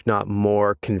same, if not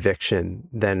more, conviction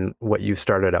than what you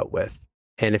started out with.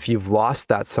 And if you've lost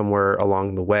that somewhere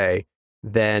along the way,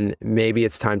 then maybe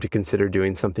it's time to consider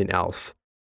doing something else.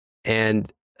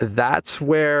 And that's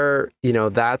where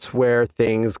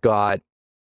things got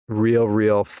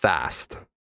real fast.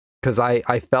 Because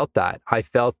I felt that. I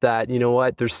felt that,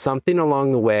 there's something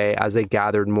along the way as I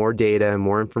gathered more data and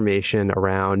more information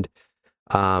around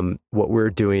what we're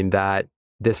doing, that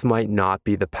this might not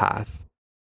be the path.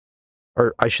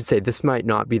 or I should say, this might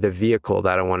not be the vehicle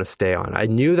that I want to stay on. I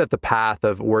knew that the path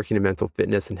of working in mental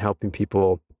fitness and helping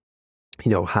people,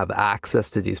 have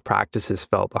access to these practices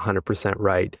felt 100%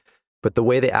 right. But the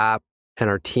way the app and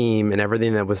our team and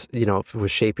everything that was,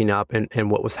 was shaping up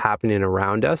and what was happening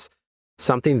around us,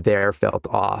 something there felt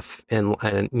off. And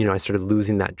I started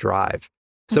losing that drive.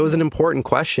 So it was an important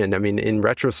question. I mean, in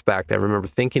retrospect, I remember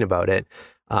thinking about it.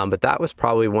 But that was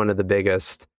probably one of the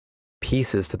biggest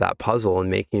pieces to that puzzle and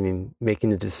making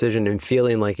the decision and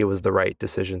feeling like it was the right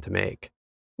decision to make.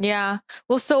 Yeah.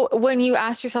 Well, so when you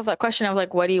asked yourself that question of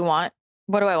like, what do you want?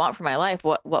 What do I want for my life?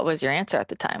 What was your answer at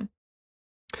the time?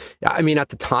 Yeah, I mean, at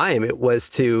the time, it was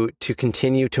to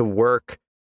continue to work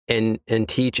and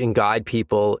teach and guide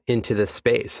people into the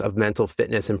space of mental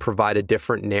fitness and provide a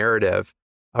different narrative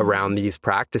around these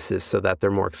practices so that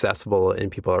they're more accessible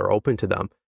and people are open to them.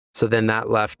 So then that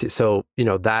left,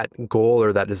 that goal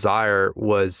or that desire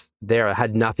was there. It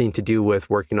had nothing to do with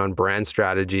working on brand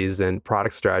strategies and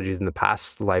product strategies in the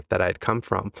past life that I had come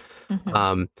from.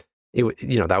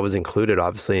 That was included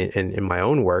obviously in my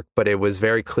own work, but it was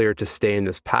very clear to stay in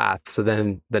this path. So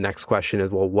then the next question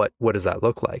is, well, what does that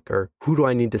look like? Or who do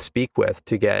I need to speak with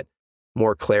to get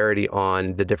more clarity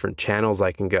on the different channels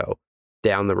I can go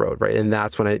down the road, right? And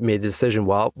that's when I made the decision,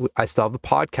 well, I still have the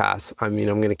podcast. I mean,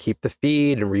 I'm going to keep the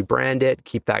feed and rebrand it,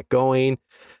 keep that going.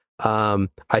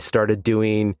 I started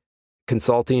doing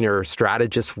consulting or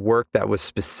strategist work that was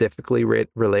specifically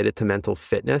related to mental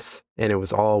fitness. And it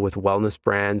was all with wellness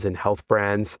brands and health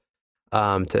brands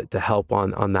to help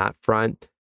on that front.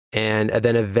 And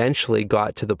then eventually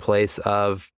got to the place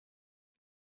of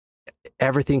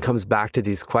everything comes back to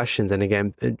these questions. And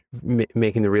again,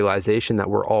 making the realization that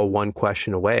we're all one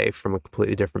question away from a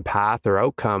completely different path or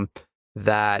outcome,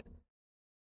 that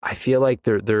I feel like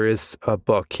there is a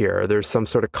book here. There's some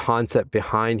sort of concept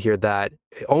behind here that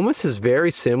almost is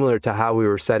very similar to how we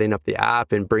were setting up the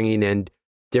app and bringing in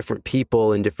different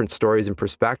people and different stories and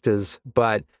perspectives,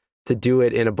 but to do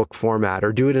it in a book format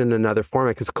or do it in another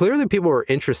format, because clearly people were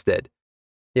interested.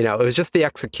 It was just the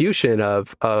execution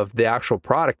of the actual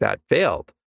product that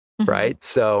failed, right?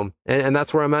 So, and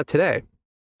that's where I'm at today.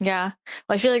 Yeah.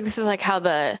 Well, I feel like this is like how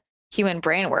the human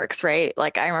brain works, right?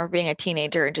 Like I remember being a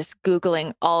teenager and just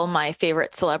Googling all my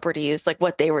favorite celebrities, like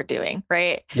what they were doing,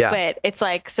 right? Yeah. But it's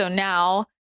like, so now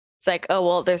it's like, oh,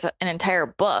 well, there's an entire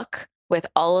book with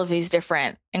all of these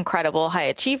different incredible high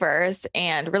achievers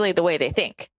and really the way they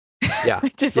think. Yeah.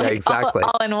 Just yeah, like exactly.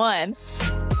 all in one.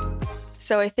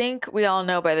 So I think we all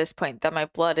know by this point that my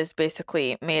blood is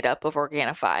basically made up of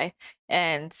Organifi.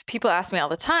 And people ask me all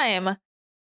the time,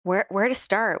 where to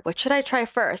start? What should I try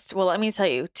first? Well, let me tell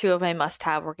you 2 of my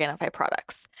must-have Organifi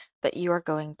products that you are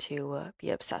going to be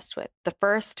obsessed with. The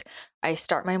first, I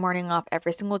start my morning off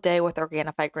every single day with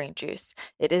Organifi green juice.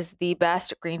 It is the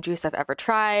best green juice I've ever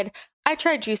tried. I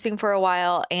tried juicing for a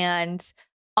while and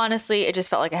honestly, it just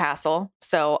felt like a hassle,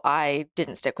 so I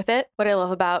didn't stick with it. What I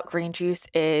love about green juice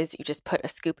is you just put a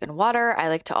scoop in water. I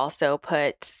like to also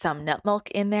put some nut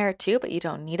milk in there too, but you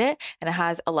don't need it. And it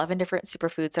has 11 different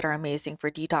superfoods that are amazing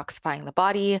for detoxifying the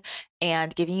body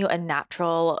and giving you a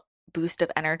natural boost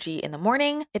of energy in the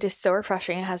morning. It is so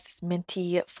refreshing. It has this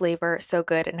minty flavor, so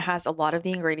good, and has a lot of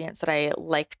the ingredients that I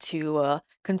like to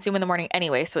consume in the morning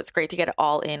anyway. So it's great to get it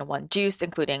all in one juice,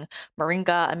 including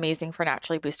moringa, amazing for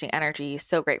naturally boosting energy,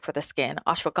 so great for the skin.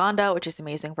 Ashwagandha, which is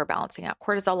amazing for balancing out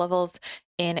cortisol levels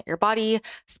in your body.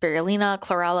 Spirulina,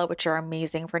 chlorella, which are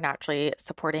amazing for naturally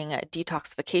supporting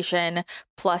detoxification,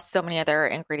 plus so many other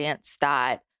ingredients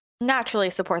that naturally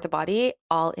support the body,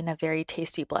 all in a very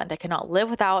tasty blend. I cannot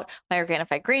live without my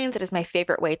Organifi greens. It is my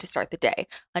favorite way to start the day.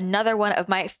 Another one of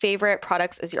my favorite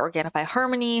products is the Organifi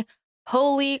Harmony.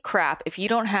 Holy crap, if you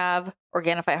don't have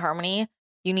Organifi Harmony,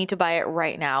 you need to buy it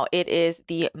right now. It is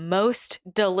the most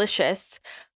delicious,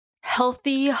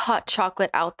 healthy hot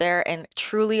chocolate out there, and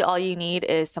truly all you need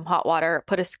is some hot water,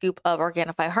 put a scoop of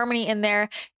Organifi Harmony in there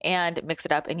and mix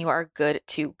it up and you are good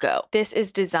to go. This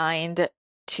is designed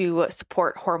to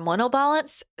support hormonal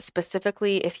balance,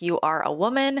 specifically if you are a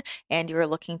woman and you're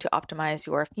looking to optimize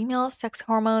your female sex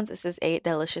hormones. This is a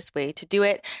delicious way to do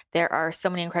it. There are so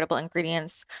many incredible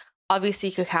ingredients,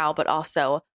 obviously cacao, but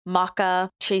also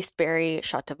maca, chasteberry,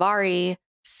 shatavari,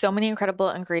 so many incredible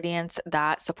ingredients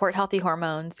that support healthy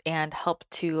hormones and help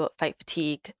to fight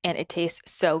fatigue. And it tastes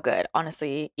so good.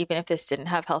 Honestly, even if this didn't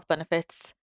have health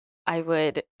benefits, I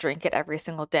would drink it every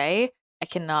single day. I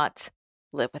cannot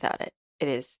live without it. It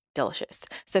is delicious.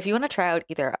 So if you want to try out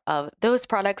either of those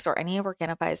products or any of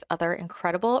Organifi's other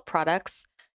incredible products,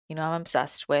 I'm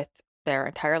obsessed with their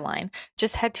entire line,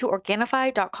 just head to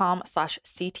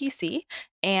Organifi.com/CTC,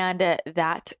 and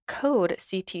that code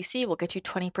CTC will get you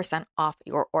 20% off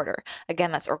your order.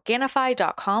 Again, that's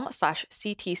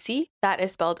Organifi.com/CTC. That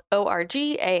is spelled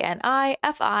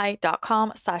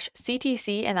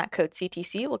ORGANIFI.com/CTC, and that code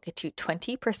CTC will get you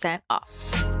 20% off.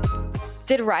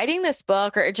 Did writing this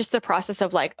book, or just the process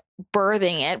of like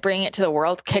birthing it, bringing it to the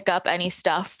world, kick up any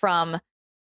stuff from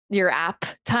your app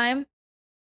time?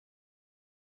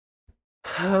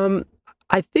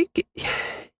 I think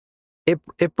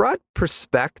it brought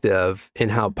perspective in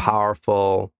how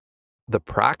powerful the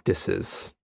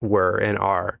practices were and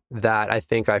are that I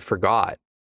think I forgot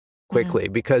quickly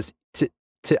because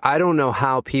I don't know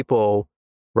how people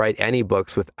write any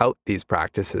books without these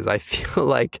practices. I feel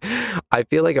like I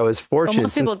was fortunate. Well,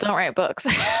 most people don't write books.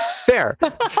 Fair.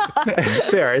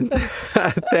 And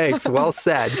thanks. Well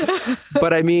said.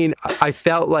 But I mean, I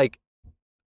felt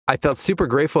super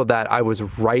grateful that I was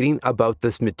writing about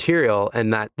this material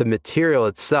and that the material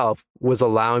itself was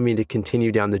allowing me to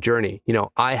continue down the journey. You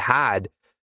know, I had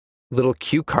little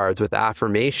cue cards with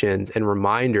affirmations and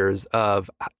reminders of,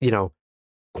 you know,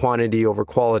 quantity over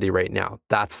quality right now.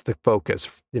 That's the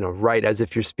focus, you know, right as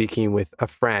if you're speaking with a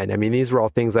friend. I mean, these were all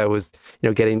things I was, you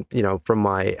know, getting, you know, from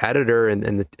my editor and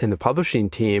the publishing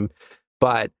team.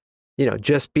 But you know,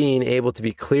 just being able to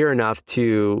be clear enough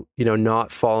to, you know,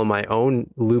 not follow my own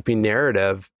looping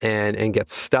narrative and get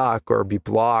stuck or be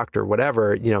blocked or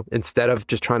whatever, you know, instead of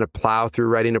just trying to plow through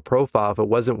writing a profile. If it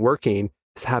wasn't working,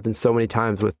 this happened so many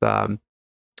times with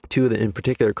two of them in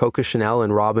particular, Coco Chanel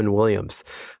and Robin Williams.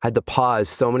 I had to pause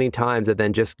so many times and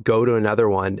then just go to another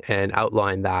one and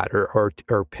outline that or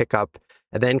pick up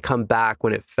and then come back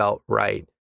when it felt right.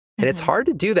 And it's hard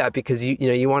to do that because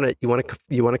you want to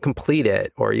complete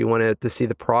it or you want to see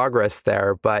the progress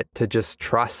there, but to just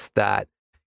trust that,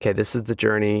 okay, this is the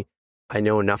journey. I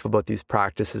know enough about these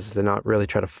practices to not really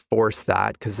try to force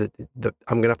that because I'm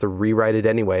going to have to rewrite it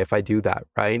anyway if I do that,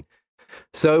 right?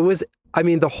 So it was, I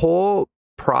mean, the whole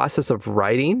process of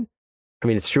writing, I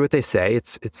mean, it's true what they say.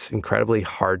 It's incredibly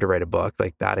hard to write a book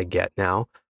like that. I get now.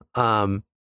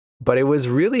 But it was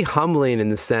really humbling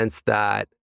in the sense that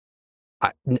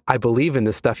I believe in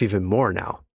this stuff even more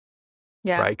now.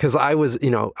 Yeah. Right. Because I was, you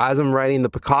know, as I'm writing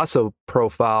the Picasso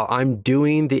profile, I'm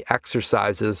doing the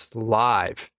exercises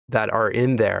live that are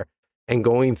in there and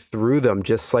going through them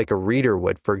just like a reader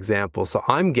would, for example. So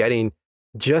I'm getting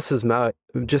just as much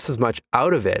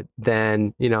out of it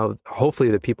than, you know,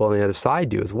 hopefully the people on the other side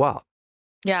do as well.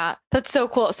 Yeah, that's so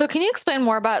cool. So can you explain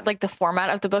more about like the format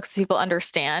of the book so people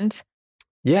understand?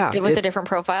 Yeah. With the different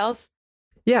profiles?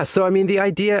 Yeah. So, I mean, the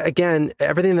idea, again,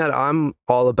 everything that I'm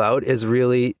all about is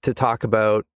really to talk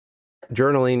about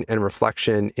journaling and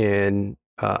reflection in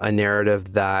a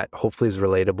narrative that hopefully is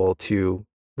relatable to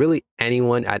really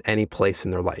anyone at any place in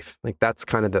their life. Like that's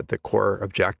kind of the core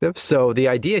objective. So the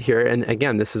idea here, and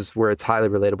again, this is where it's highly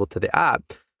relatable to the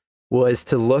app, was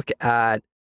to look at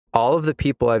all of the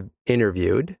people I've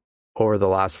interviewed over the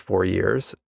last 4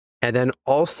 years, and then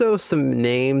also some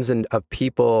names of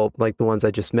people like the ones I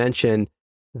just mentioned,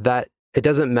 that it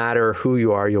doesn't matter who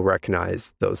you are, you'll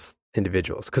recognize those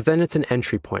individuals. Because then it's an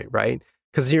entry point, right?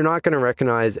 Because you're not going to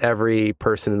recognize every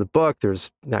person in the book.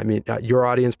 Your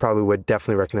audience probably would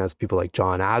definitely recognize people like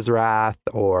John Azarath,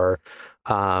 or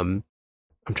I'm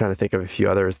trying to think of a few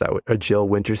others Jill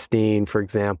Winterstein, for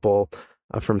example,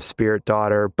 from Spirit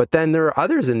Daughter. But then there are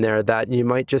others in there that you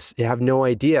might just have no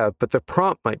idea, but the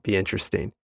prompt might be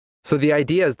interesting. So the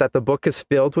idea is that the book is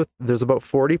filled with, there's about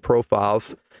 40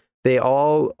 profiles. They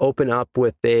all open up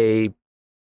with a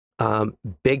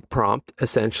big prompt,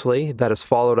 essentially, that is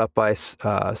followed up by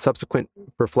subsequent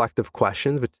reflective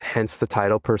questions, which hence the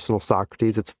title, Personal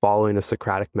Socrates. It's following a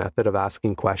Socratic method of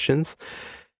asking questions.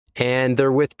 And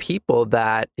they're with people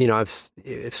that, you know, I've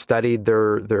studied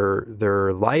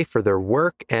their life or their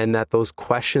work, and that those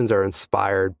questions are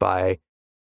inspired by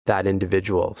that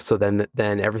individual. So then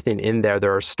everything in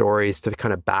there are stories to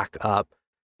kind of back up,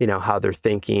 you know, how they're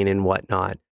thinking and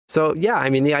whatnot. So yeah, I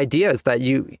mean, the idea is that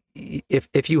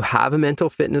if you have a mental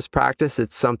fitness practice,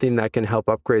 it's something that can help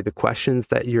upgrade the questions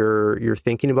that you're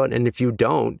thinking about. And if you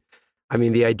don't, I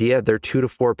mean, the idea, they're 2 to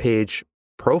 4 page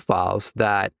profiles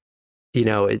that, you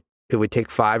know, it would take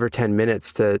 5 or 10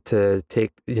 minutes to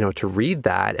take, you know, to read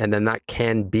that. And then that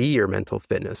can be your mental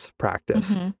fitness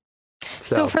practice. Mm-hmm.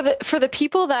 So for the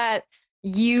people that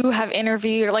you have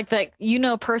interviewed, or like that, you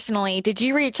know, personally, did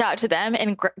you reach out to them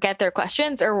and get their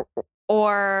questions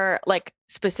or like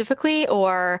specifically,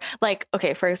 or like,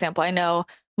 okay, for example, I know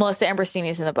Melissa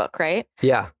Ambrosini's in the book, right?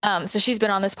 Yeah. So she's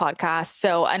been on this podcast.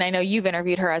 So, and I know you've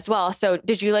interviewed her as well. So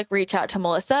did you like reach out to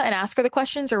Melissa and ask her the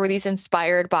questions, or were these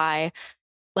inspired by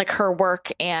like her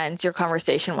work and your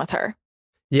conversation with her?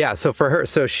 Yeah, so for her,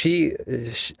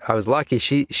 I was lucky.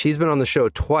 She's been on the show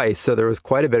twice, so there was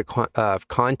quite a bit of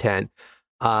content.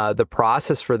 The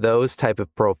process for those type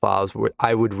of profiles,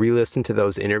 I would re-listen to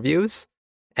those interviews,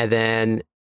 and then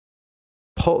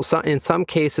in some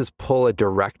cases pull a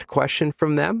direct question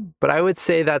from them. But I would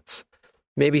say that's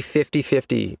maybe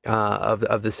 50-50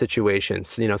 of the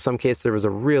situations. You know, some cases there was a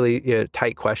really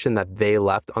tight question that they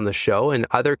left on the show, and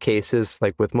other cases,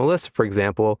 like with Melissa, for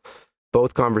example.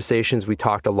 Both conversations, we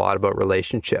talked a lot about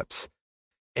relationships.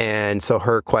 And so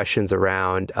her questions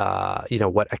around,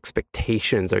 what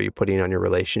expectations are you putting on your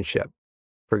relationship,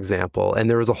 for example? And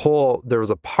there was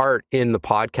a part in the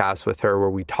podcast with her where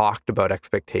we talked about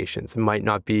expectations. She might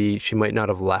not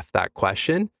have left that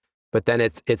question, but then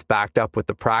it's backed up with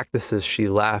the practices she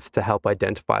left to help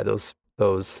identify those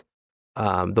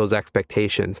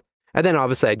expectations. And then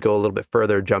obviously I'd go a little bit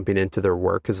further, jumping into their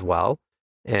work as well.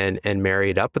 And marry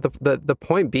it up. But the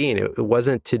point being, it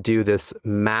wasn't to do this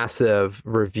massive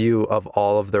review of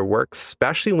all of their work,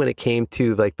 especially when it came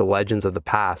to like the legends of the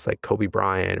past, like Kobe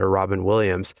Bryant or Robin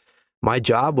Williams. My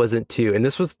job wasn't to, and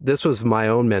this was my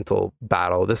own mental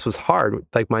battle. This was hard.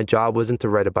 Like my job wasn't to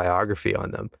write a biography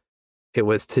on them. It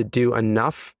was to do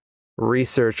enough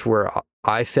research where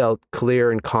I felt clear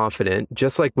and confident,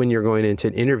 just like when you're going into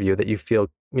an interview, that you feel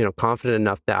confident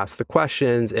enough to ask the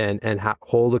questions and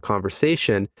hold a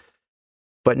conversation,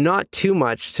 but not too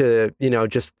much to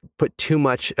just put too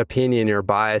much opinion or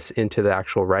bias into the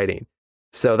actual writing.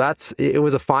 So it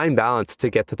was a fine balance to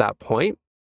get to that point.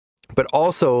 But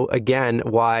also, again,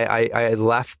 why I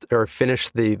left or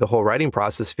finished the whole writing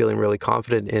process feeling really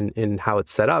confident in how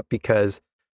it's set up, because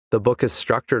the book is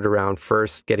structured around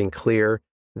first getting clear,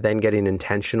 then getting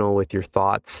intentional with your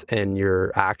thoughts and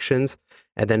your actions.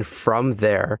 And then from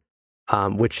there,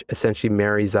 which essentially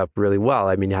marries up really well.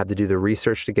 I mean, you had to do the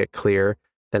research to get clear.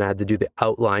 Then I had to do the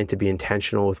outline to be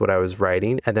intentional with what I was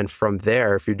writing. And then from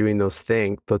there, if you're doing those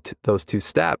two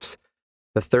steps,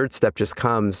 the third step just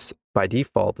comes by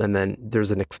default. And then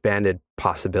there's an expanded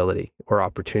possibility or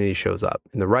opportunity shows up.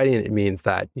 In the writing, it means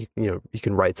that you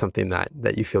can write something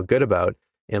that you feel good about.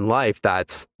 In life,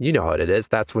 that's, how it is.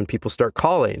 That's when people start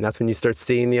calling. That's when you start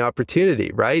seeing the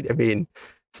opportunity, right? I mean,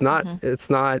 it's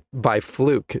not by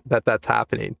fluke that's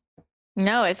happening.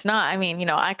 No, it's not. I mean,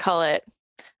 I call it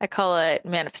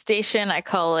manifestation. I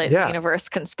call it universe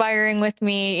conspiring with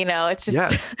me. It's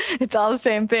just, it's all the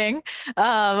same thing.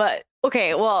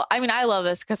 Okay. Well, I mean, I love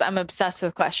this because I'm obsessed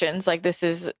with questions. Like this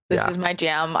is my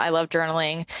jam. I love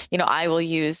journaling. I will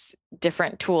use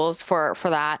different tools for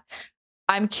that.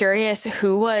 I'm curious,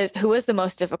 who was the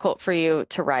most difficult for you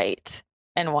to write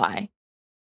and why?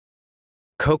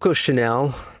 Coco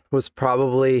Chanel was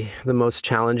probably the most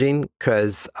challenging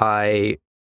because I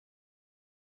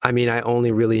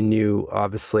only really knew,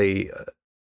 obviously,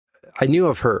 I knew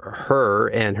of her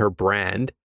and her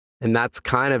brand, and that's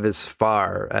kind of as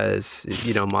far as,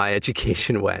 my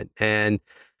education went. And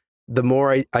the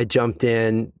more I jumped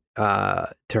in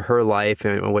to her life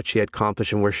and what she had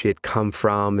accomplished and where she had come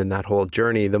from and that whole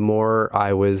journey, the more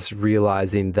I was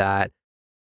realizing that,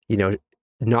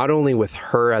 not only with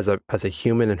her as a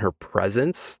human and her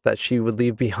presence that she would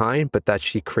leave behind, but that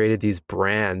she created these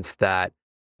brands that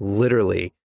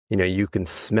literally, you can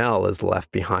smell is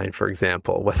left behind, for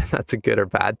example, whether that's a good or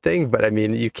bad thing. But I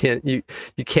mean, you can't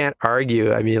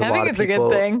argue. I mean, I think it's a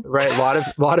good thing, right?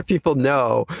 A lot of people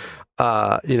know,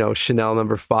 Chanel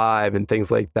No. 5 and things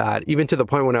like that. Even to the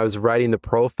point when I was writing the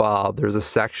profile, there's a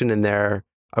section in there,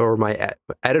 or my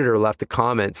editor left a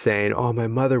comment saying, "Oh, my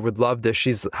mother would love this.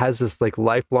 She has this like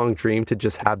lifelong dream to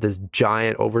just have this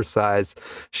giant oversized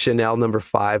Chanel No.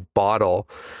 5 bottle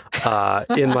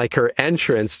in like her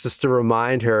entrance, just to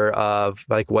remind her of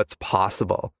like what's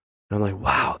possible." And I'm like,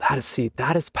 wow,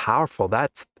 that is powerful.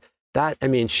 I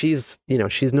mean, she's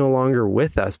no longer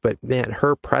with us, but man,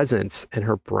 her presence and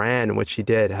her brand and what she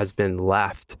did has been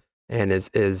left and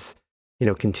is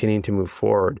continuing to move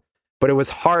forward. But it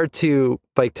was hard to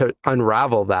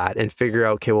unravel that and figure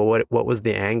out, okay, well, what was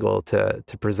the angle to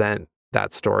present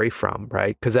that story from,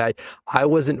 right? Because I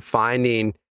wasn't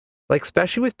finding, like,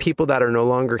 especially with people that are no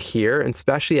longer here, and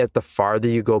especially as the farther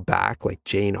you go back, like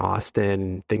Jane Austen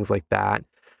and things like that,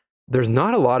 there's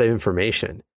not a lot of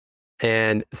information.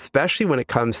 And especially when it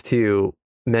comes to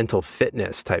mental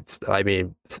fitness types, I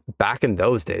mean, back in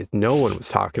those days, no one was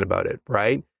talking about it,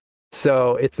 right?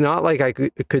 So it's not like I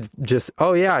could just,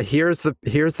 oh yeah, here's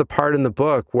the part in the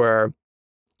book where,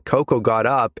 Coco got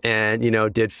up and,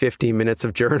 did 15 minutes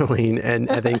of journaling and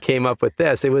then came up with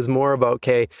this. It was more about,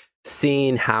 okay,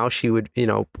 seeing how she would,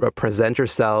 present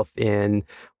herself in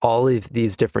all of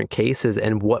these different cases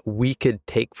and what we could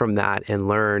take from that and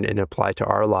learn and apply to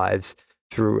our lives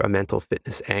through a mental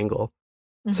fitness angle.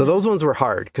 So those ones were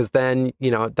hard because then,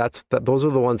 those were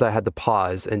the ones I had to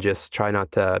pause and just try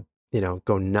not to,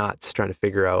 go nuts trying to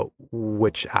figure out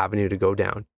which avenue to go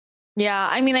down. Yeah.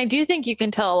 I mean, I do think you can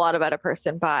tell a lot about a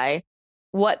person by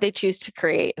what they choose to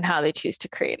create and how they choose to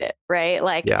create it, right?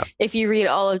 Like if you read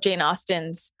all of Jane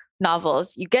Austen's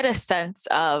novels, you get a sense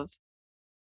of,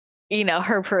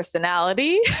 her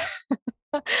personality.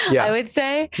 I would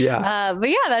say. Yeah. But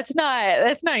yeah, that's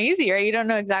not easy, right? You don't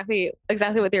know exactly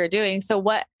what they were doing. So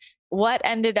what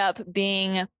ended up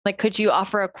being like, could you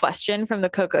offer a question from the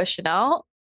Coco Chanel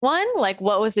one? Like,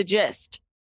 what was the gist?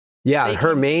 Yeah.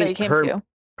 Her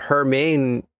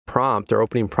main prompt or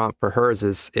opening prompt for hers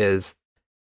is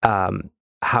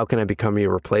how can I become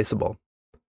irreplaceable?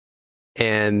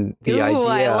 And the idea,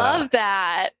 I love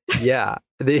that. Yeah.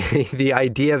 The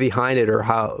idea behind it, or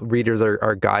how readers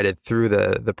are guided through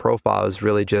the profile, is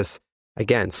really just,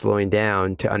 again, slowing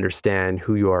down to understand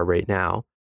who you are right now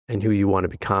and who you want to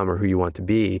become or who you want to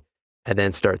be. And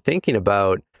then start thinking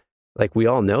about, like, we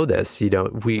all know this,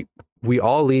 we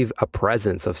all leave a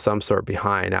presence of some sort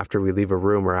behind after we leave a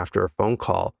room or after a phone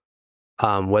call,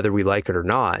 whether we like it or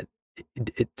not.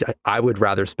 I would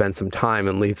rather spend some time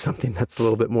and leave something that's a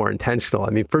little bit more intentional. I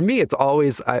mean, for me, it's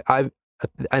always,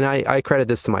 I credit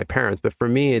this to my parents, but for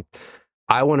me,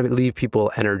 I want to leave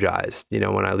people energized,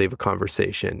 when I leave a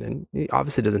conversation. And it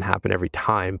obviously doesn't happen every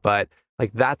time, but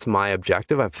like, that's my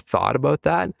objective. I've thought about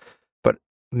that, but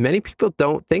many people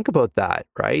don't think about that,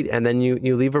 right? And then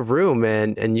you leave a room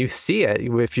and you see it.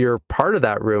 If you're part of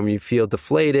that room, you feel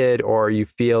deflated, or you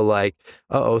feel like,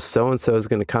 so-and-so is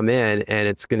going to come in and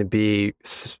it's going to be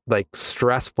like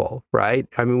stressful, right?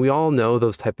 I mean, we all know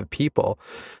those type of people.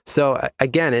 So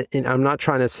again, I'm not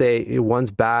trying to say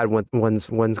one's bad,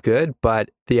 one's good, but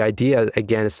the idea,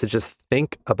 again, is to just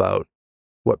think about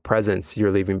what presence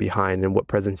you're leaving behind and what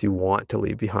presence you want to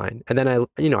leave behind. And then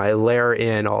I layer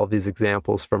in all of these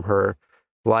examples from her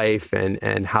life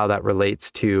and how that relates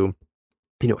to,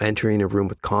 entering a room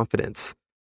with confidence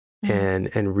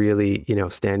and really,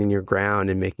 standing your ground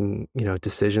and making,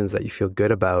 decisions that you feel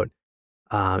good about.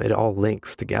 It all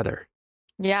links together.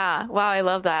 Yeah. Wow. I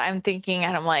love that. I'm thinking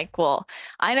and I'm like, well,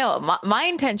 I know my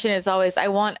intention is always, I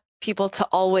want people to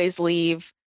always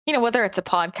leave, whether it's a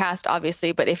podcast,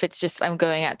 obviously, but if it's just, I'm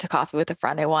going out to coffee with a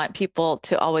friend, I want people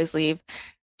to always leave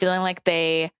feeling like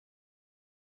they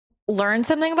learn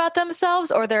something about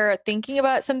themselves, or they're thinking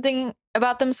about something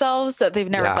about themselves that they've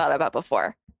never thought about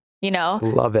before.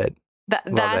 Love it.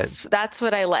 That's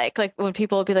what I like. Like when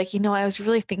people will be like, I was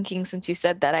really thinking since you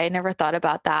said that, I never thought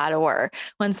about that. Or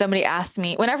when somebody asks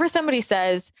me, whenever somebody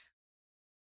says,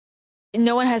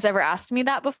 no one has ever asked me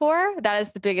that before, that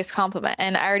is the biggest compliment.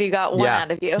 And I already got one out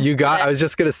of you. I was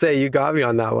just going to say, you got me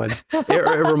on that one.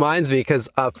 It reminds me, because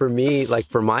for me, like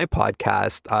for my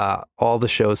podcast, all the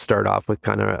shows start off with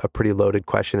kind of a pretty loaded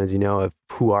question, as you know, of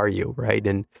who are you, right?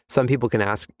 And some people can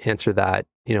answer that,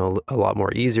 a lot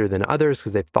more easier than others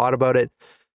because they've thought about it.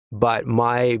 But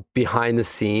my behind the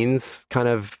scenes kind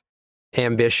of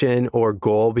ambition or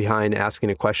goal behind asking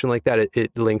a question like that,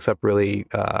 it links up really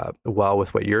well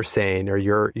with what you're saying, or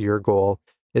your goal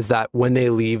is that when they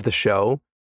leave the show,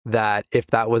 that if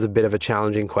that was a bit of a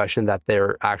challenging question, that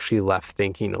they're actually left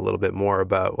thinking a little bit more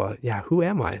about, well, yeah, who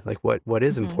am I? Like what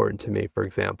is important to me, for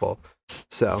example.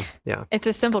 So yeah, it's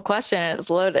a simple question and it's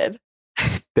loaded.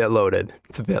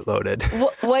 It's a bit loaded.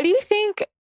 What do you think?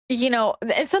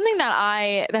 It's something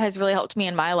that has really helped me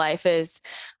in my life is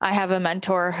I have a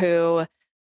mentor who,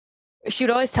 she would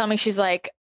always tell me, she's like,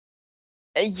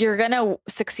 you're going to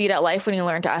succeed at life when you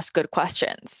learn to ask good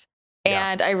questions.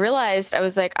 Yeah. And I realized, I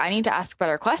was like, I need to ask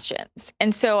better questions.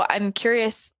 And so I'm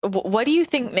curious, what do you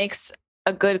think makes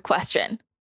a good question?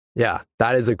 Yeah,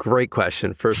 that is a great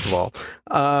question, first of all.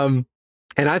 And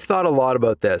I've thought a lot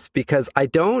about this because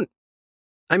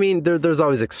there's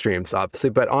always extremes, obviously,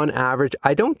 but on average,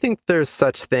 I don't think there's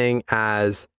such thing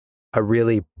as a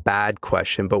really bad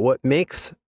question. But what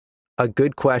makes a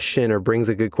good question or brings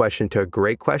a good question to a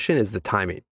great question is the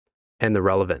timing and the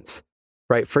relevance,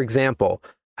 right? For example,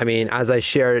 as I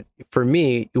shared, for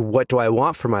me, what do I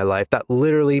want for my life? That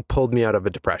literally pulled me out of a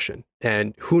depression.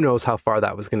 And who knows how far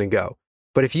that was going to go.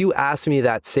 But if you ask me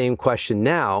that same question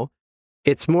now,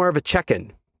 it's more of a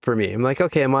check-in. For me, I'm like,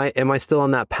 okay, am I still on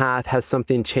that path? Has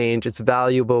something changed? It's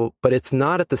valuable, but it's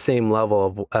not at the same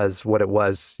level as what it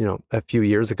was, a few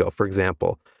years ago, for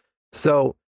example.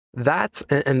 So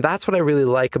and that's what I really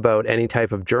like about any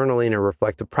type of journaling or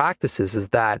reflective practices, is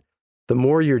that the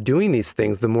more you're doing these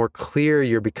things, the more clear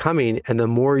you're becoming, and the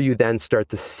more you then start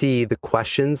to see the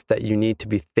questions that you need to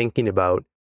be thinking about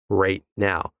right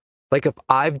now. Like, if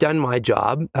I've done my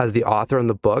job as the author on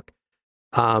the book,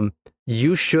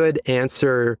 you should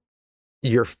answer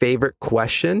your favorite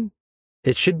question.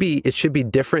 It should be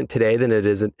different today than it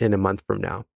is in a month from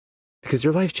now, because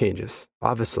your life changes,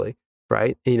 obviously,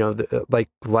 right? Like,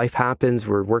 life happens.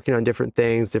 We're working on different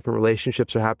things, different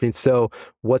relationships are happening. So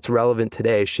what's relevant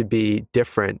today should be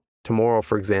different tomorrow,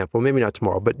 for example. Maybe not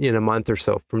tomorrow, but in a month or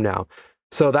so from now.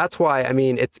 So that's why, I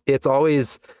mean, it's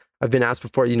always, I've been asked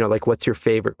before, like, what's your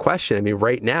favorite question? I mean,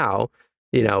 right now,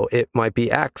 it might be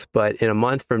X, but in a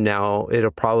month from now,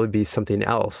 it'll probably be something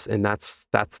else. And that's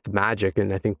the magic.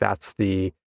 And I think that's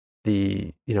the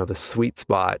sweet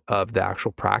spot of the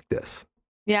actual practice.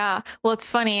 Yeah. Well, it's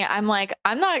funny. I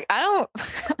don't,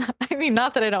 I mean,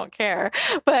 not that I don't care,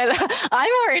 but I'm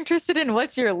more interested in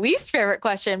what's your least favorite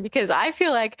question, because I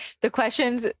feel like the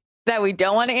questions that we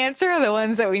don't want to answer are the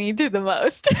ones that we need to the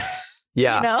most.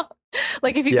 Yeah.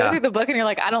 Like, if you go through the book and you're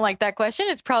like, I don't like that question,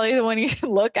 it's probably the one you should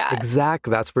look at.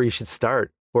 Exactly. That's where you should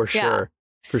start, for sure.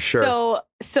 For sure.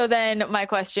 So then my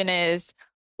question is,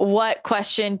 what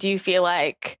question do you feel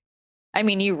like, I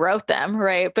mean, you wrote them,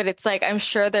 right? But it's like, I'm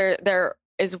sure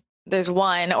there's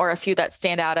one or a few that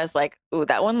stand out as like, ooh,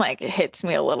 that one like hits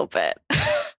me a little bit.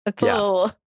 It's a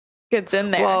little gets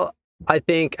in there. Well, I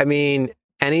mean,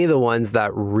 any of the ones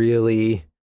that really,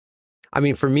 I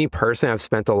mean, for me personally, I've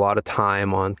spent a lot of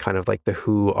time on kind of like the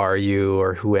who are you,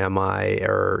 or who am I,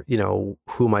 or,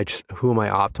 who am I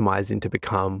optimizing to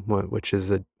become, which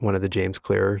is one of the James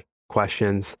Clear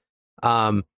questions.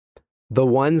 The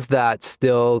ones that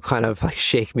still kind of like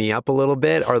shake me up a little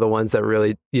bit are the ones that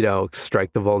really,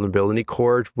 strike the vulnerability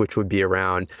chord, which would be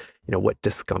around, what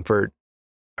discomfort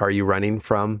are you running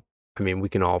from? I mean, we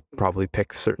can all probably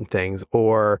pick certain things,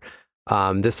 or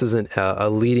this isn't a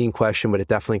leading question, but it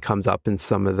definitely comes up in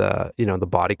some of the, the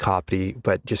body copy,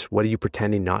 but just what are you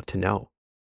pretending not to know?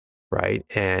 Right.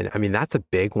 And I mean, that's a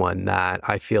big one that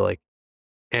I feel like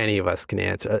any of us can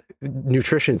answer.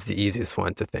 Nutrition is the easiest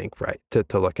one to think, right?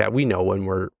 To look at. We know when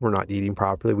we're not eating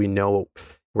properly. We know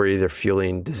we're either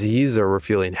feeling disease or we're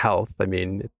feeling health. I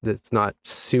mean, it's not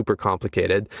super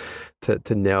complicated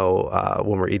to know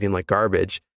when we're eating like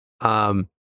garbage.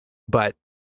 But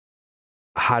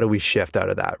how do we shift out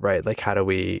of that, right? Like, how do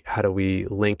we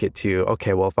link it to,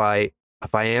 okay, well, if I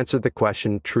answer the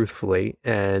question truthfully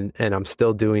and I'm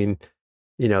still doing,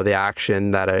 the action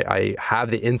that I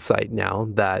have the insight now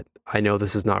that I know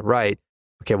this is not right.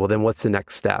 Okay, well, then what's the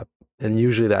next step? And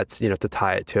usually that's, to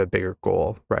tie it to a bigger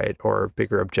goal, right? Or a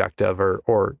bigger objective,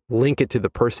 or link it to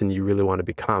the person you really want to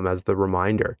become as the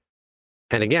reminder.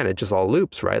 And again, it just all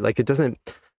loops, right? Like,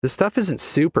 this stuff isn't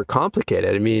super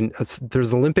complicated. I mean,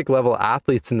 there's Olympic level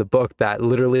athletes in the book that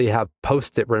literally have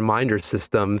Post-it reminder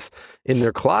systems in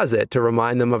their closet to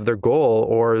remind them of their goal,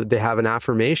 or they have an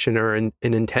affirmation or an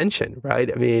intention,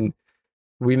 right? I mean,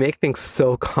 we make things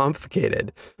so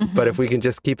complicated, but if we can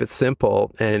just keep it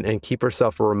simple and keep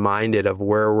ourselves reminded of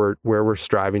where we're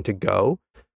striving to go,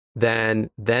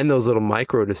 then those little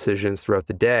micro decisions throughout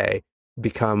the day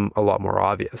become a lot more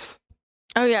obvious.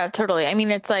 Oh yeah, totally. I mean,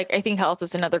 it's like, I think health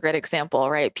is another great example,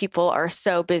 right? People are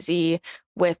so busy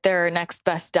with their next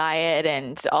best diet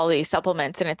and all these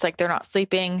supplements, and it's like, they're not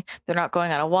sleeping, they're not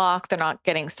going on a walk, they're not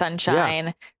getting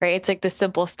sunshine, right? It's like the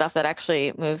simple stuff that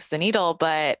actually moves the needle,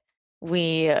 but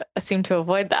we seem to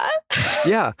avoid that.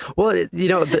 Yeah. Well,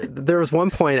 there was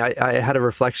one point I had a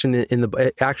reflection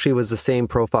it actually was the same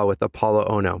profile with Apollo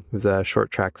Ono, who's a short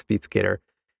track speed skater.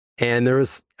 And there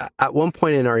was, at one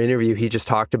point in our interview, he just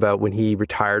talked about when he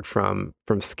retired from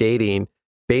skating,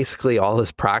 basically all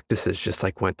his practices just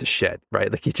like went to shit,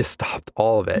 right? Like, he just stopped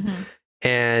all of it.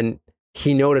 And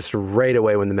he noticed right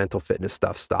away when the mental fitness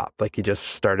stuff stopped. Like, he just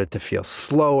started to feel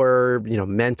slower,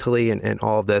 mentally and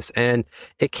all of this. And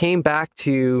it came back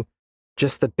to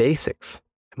just the basics.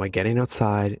 Am I getting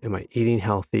outside? Am I eating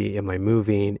healthy? Am I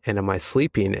moving? And am I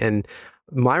sleeping? And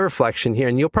my reflection here,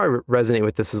 and you'll probably resonate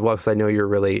with this as well, because I know you're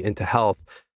really into health.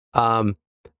 And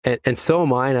so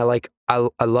am I. And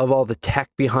I love all the tech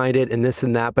behind it and this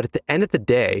and that. But at the end of the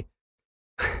day,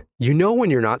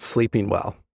 when you're not sleeping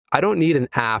well. I don't need an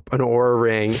app, an Oura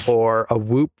Ring, or a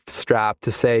Whoop strap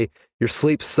to say your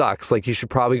sleep sucks. Like, you should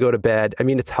probably go to bed. I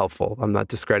mean, it's helpful. I'm not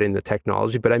discrediting the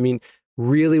technology, but I mean,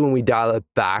 really, when we dial it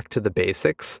back to the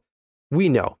basics, we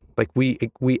know. Like, we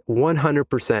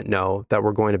 100% know that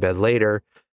we're going to bed later.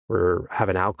 We're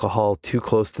having alcohol too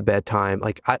close to bedtime.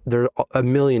 Like, there are a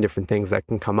million different things that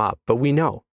can come up, but we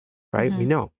know, right? We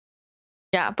know.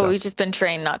 Yeah, but So, we've just been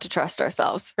trained not to trust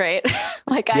ourselves, right?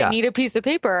 Like I yeah, need a piece of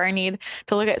paper, or I need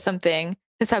to look at something.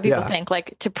 This is how people yeah, think,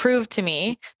 like to prove to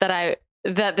me that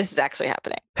that this is actually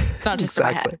happening. It's not just in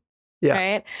my head, exactly. Yeah.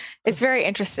 right? It's very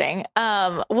interesting.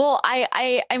 Well,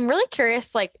 I'm really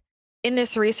curious, like in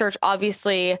this research,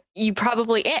 obviously you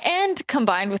probably and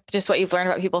combined with just what you've learned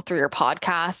about people through your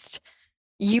podcast,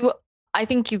 you I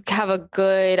think you have a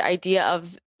good idea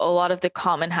of a lot of the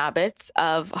common habits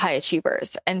of high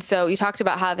achievers. And so you talked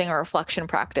about having a reflection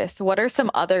practice. What are some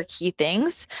other key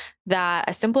things that,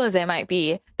 as simple as they might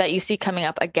be, that you see coming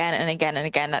up again and again and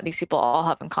again that these people all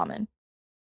have in common?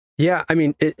 Yeah. I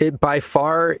mean, it by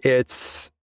far,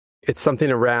 it's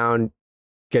something around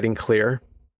getting clear,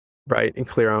 right? And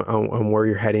clear on where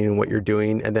you're heading and what you're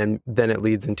doing. And then it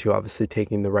leads into obviously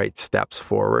taking the right steps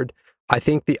forward. I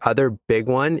think the other big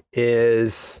one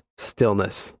is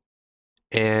stillness.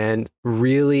 And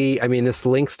really, I mean, this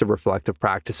links to reflective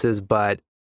practices, but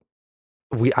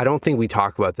I don't think we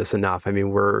talk about this enough. I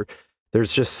mean,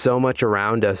 there's just so much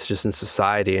around us just in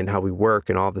society and how we work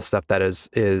and all the stuff that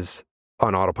is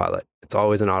on autopilot. It's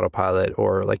always an autopilot,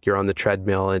 or like you're on the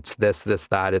treadmill. It's this,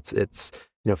 that. It's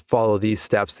follow these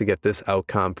steps to get this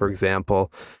outcome, for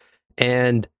example.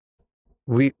 And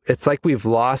it's like we've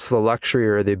lost the luxury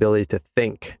or the ability to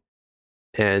think,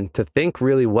 and to think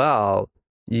really well.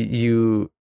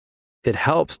 It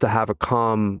helps to have a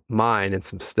calm mind and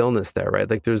some stillness there, right?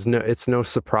 Like it's no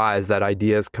surprise that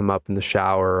ideas come up in the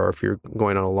shower, or if you're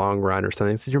going on a long run or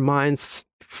something. So your mind's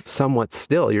somewhat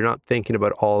still. You're not thinking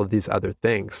about all of these other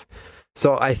things.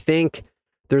 So I think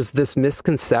there's this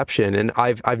misconception, and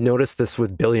I've noticed this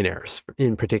with billionaires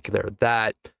in particular,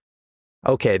 that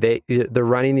okay, they're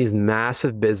running these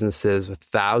massive businesses with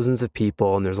thousands of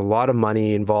people, and there's a lot of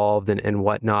money involved and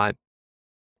whatnot,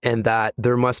 and that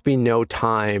there must be no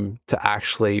time to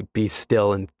actually be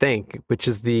still and think, which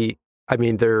is I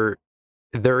mean, there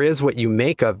is what you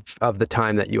make of the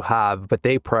time that you have, but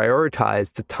they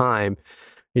prioritize the time.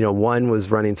 One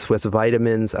was running Swiss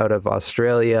Vitamins out of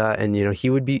Australia, and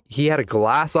he had a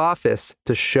glass office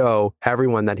to show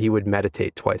everyone that he would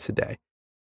meditate twice a day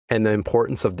and the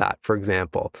importance of that, for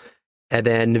example. And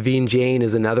then Naveen Jain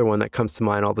is another one that comes to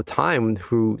mind all the time,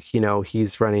 who,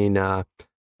 he's running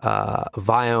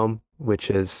Viome,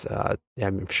 which is,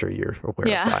 I'm sure you're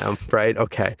aware of Viome, right?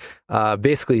 Okay.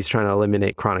 Basically, he's trying to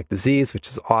eliminate chronic disease, which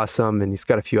is awesome. And he's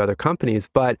got a few other companies.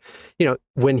 But,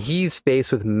 when he's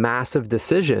faced with massive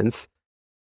decisions,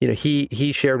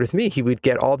 he shared with me, he would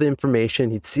get all the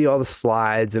information, he'd see all the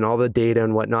slides and all the data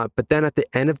and whatnot. But then at the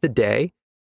end of the day,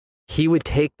 he would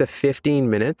take the 15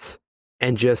 minutes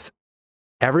and just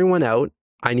everyone out.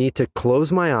 I need to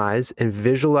close my eyes and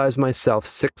visualize myself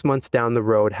 6 months down the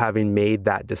road having made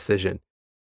that decision.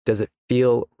 Does it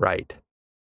feel right?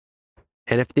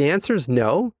 And if the answer is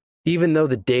no, even though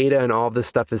the data and all this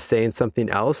stuff is saying something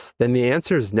else, then the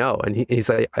answer is no. And he's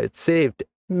like, it saved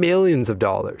millions of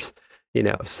dollars,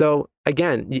 So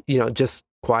again, just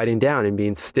quieting down and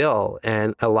being still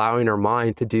and allowing our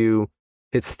mind to do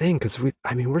its thing. Because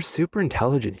we're super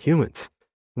intelligent humans.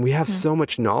 We have so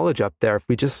much knowledge up there if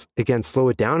we just, again, slow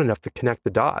it down enough to connect the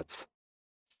dots.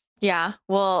 Yeah.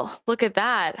 Well, look at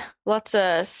that. Lots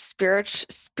of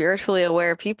spiritually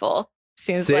aware people.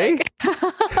 Seems See? like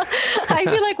I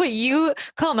feel like what you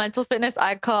call mental fitness,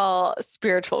 I call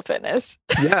spiritual fitness.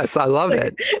 Yes, I love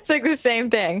it. It's like the same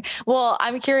thing. Well,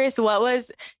 I'm curious,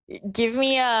 give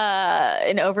me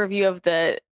an overview of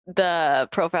the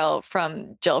profile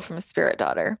from Jill from Spirit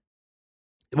Daughter.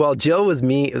 Well, Jill was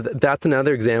me. That's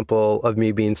another example of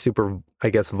me being super, I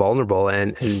guess, vulnerable.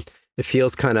 And it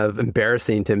feels kind of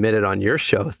embarrassing to admit it on your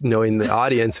show, knowing the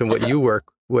audience and what you work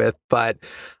with. But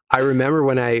I remember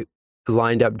when I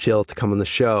lined up Jill to come on the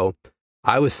show,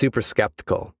 I was super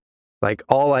skeptical. Like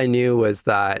all I knew was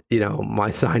that, my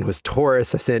sign was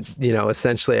Taurus. I sent,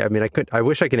 essentially, I mean, I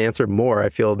wish I could answer more. I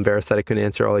feel embarrassed that I couldn't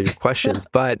answer all your questions,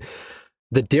 but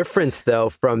the difference, though,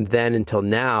 from then until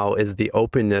now is the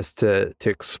openness to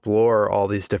explore all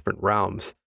these different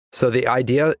realms. So the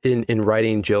idea in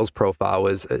writing Jill's profile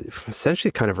was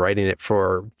essentially kind of writing it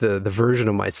for the version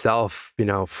of myself,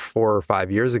 4 or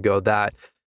 5 years ago that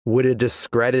would have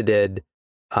discredited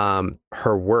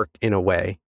her work in a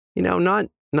way, not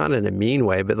in a mean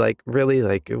way, but like really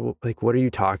like what are you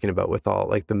talking about with all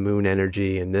like the moon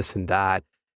energy and this and that?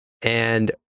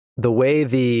 And the way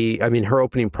her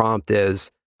opening prompt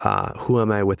is, who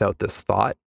am I without this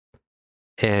thought?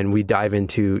 And we dive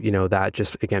into, that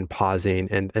just again, pausing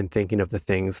and thinking of the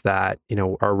things that,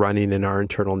 are running in our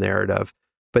internal narrative.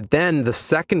 But then the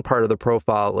second part of the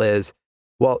profile is,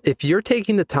 well, if you're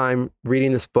taking the time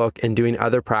reading this book and doing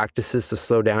other practices to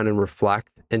slow down and reflect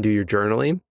and do your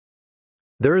journaling,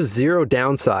 there is zero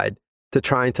downside to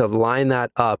trying to line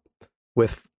that up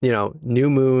with, new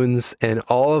moons and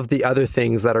all of the other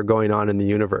things that are going on in the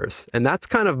universe. And that's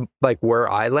kind of like where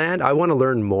I land. I want to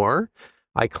learn more.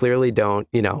 I clearly don't,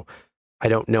 I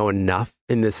don't know enough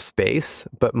in this space,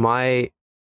 but my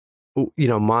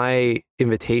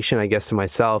invitation, I guess, to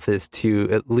myself is to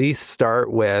at least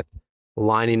start with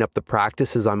lining up the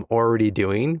practices I'm already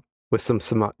doing with some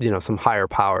higher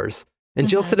powers. And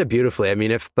Jill said it beautifully. I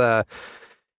mean, if the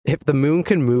moon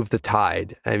can move the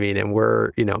tide, I mean, and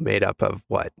we're, made up of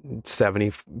what,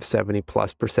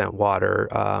 70+% water,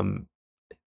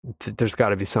 there's got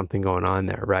to be something going on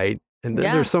there, right? And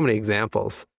there's so many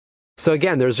examples. So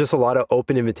again, there's just a lot of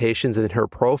open invitations in her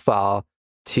profile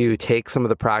to take some of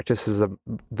the practices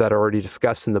that are already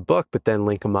discussed in the book, but then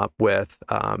link them up with,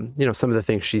 some of the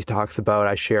things she talks about.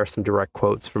 I share some direct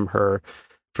quotes from her,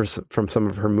 from some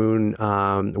of her moon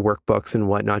workbooks and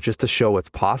whatnot, just to show what's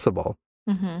possible.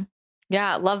 Mm-hmm.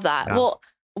 Yeah, love that. Yeah. Well,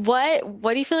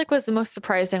 what do you feel like was the most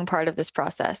surprising part of this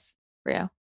process for you?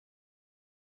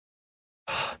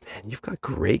 Oh, man, you've got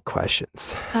great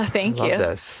questions. Thank you. I love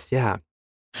this. Yeah.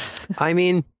 I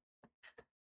mean,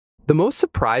 the most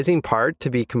surprising part, to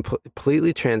be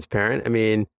completely transparent, I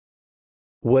mean,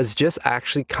 was just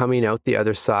actually coming out the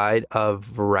other side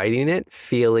of writing it,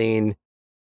 feeling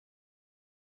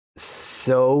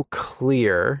so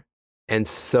clear and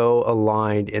so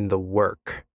aligned in the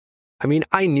work. I mean,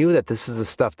 I knew that this is the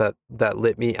stuff that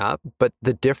lit me up, but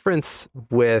the difference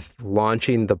with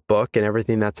launching the book and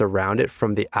everything that's around it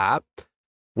from the app,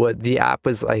 what the app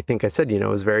was, I think I said,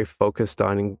 was very focused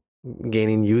on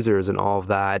gaining users and all of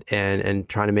that, and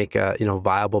trying to make a,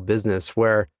 viable business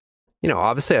where,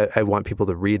 obviously I want people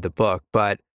to read the book,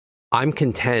 but I'm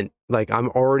content. Like, I'm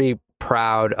already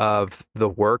proud of the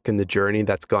work and the journey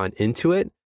that's gone into it,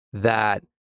 that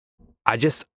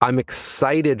I'm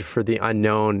excited for the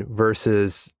unknown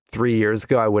versus 3 years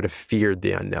ago, I would have feared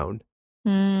the unknown.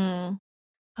 Oh,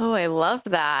 I love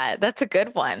that. That's a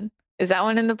good one. Is that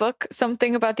one in the book?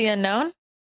 Something about the unknown?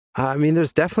 I mean,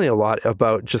 there's definitely a lot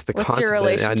about just the concept of the unknown.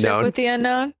 What's your relationship with the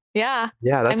unknown? Yeah.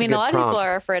 Yeah, that's a lot of people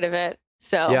are afraid of it.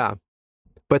 So yeah.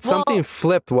 But something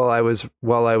flipped while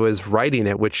I was writing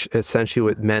it, which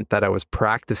essentially meant that I was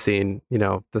practicing,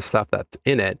 the stuff that's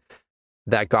in it,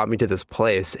 that got me to this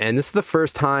place. And this is the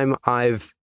first time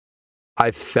I've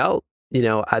felt,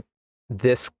 at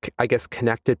this, I guess,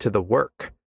 connected to the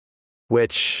work,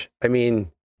 which, I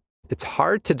mean, it's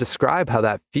hard to describe how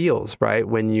that feels, right?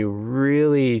 When you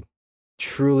really,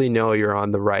 truly know you're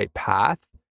on the right path,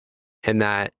 and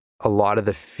that a lot of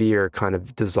the fear kind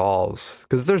of dissolves.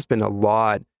 Because there's been a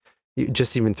lot,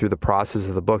 just even through the process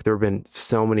of the book, there have been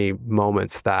so many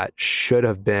moments that should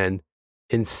have been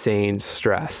insane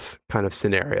stress kind of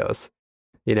scenarios,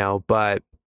 but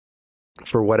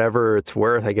for whatever it's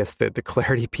worth, I guess the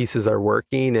clarity pieces are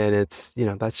working, and it's,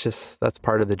 that's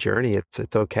part of the journey.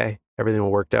 It's okay. Everything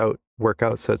will work out.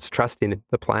 So it's trusting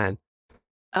the plan.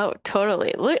 Oh,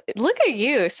 totally. Look at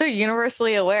you. So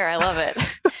universally aware. I love it.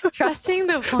 Trusting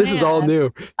the plan. This is all new.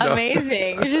 No.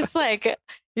 Amazing. You're just like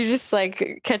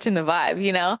catching the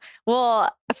vibe,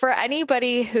 Well, for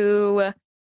anybody who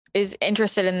is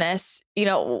interested in this,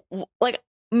 like,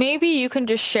 maybe you can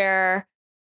just share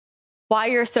why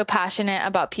you're so passionate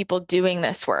about people doing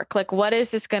this work. Like, what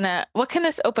can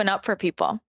this open up for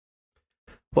people?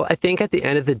 Well, I think at the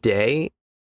end of the day,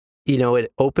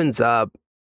 it opens up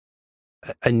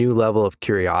a new level of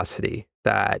curiosity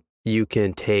that you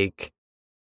can take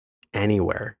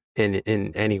anywhere in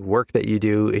any work that you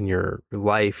do, in your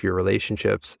life, your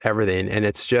relationships, everything. And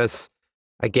it's just,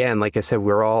 again, like I said,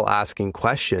 we're all asking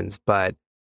questions, but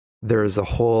there's a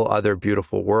whole other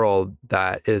beautiful world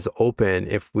that is open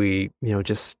if we,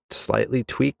 just slightly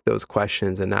tweak those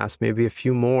questions and ask maybe a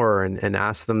few more, and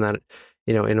ask them that,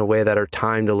 in a way that are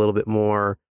timed a little bit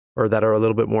more, or that are a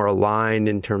little bit more aligned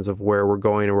in terms of where we're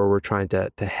going or where we're trying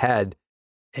to head.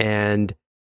 And,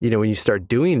 when you start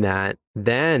doing that,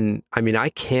 then, I mean, I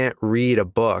can't read a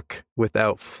book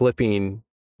without flipping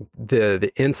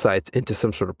the insights into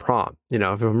some sort of prompt. If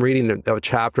I'm reading a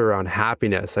chapter on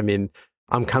happiness, I mean,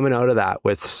 I'm coming out of that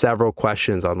with several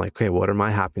questions on, like, okay, what are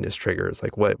my happiness triggers?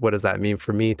 Like, what does that mean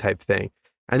for me, type thing.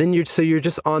 And then you're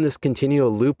just on this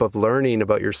continual loop of learning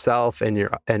about yourself and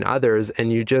others,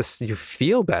 and you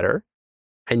feel better,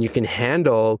 and you can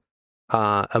handle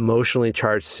emotionally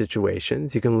charged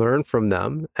situations. You can learn from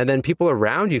them, and then people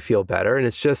around you feel better, and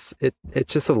it's just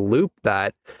a loop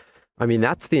that, I mean,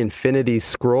 that's the infinity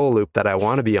scroll loop that I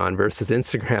want to be on versus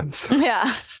Instagram's.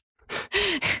 Yeah.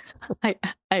 I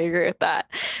agree with that.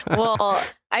 Well,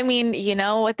 I mean,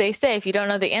 what they say, if you don't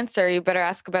know the answer, you better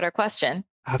ask a better question.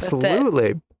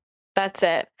 Absolutely. That's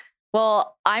it.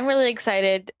 Well, I'm really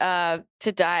excited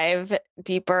to dive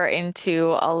deeper into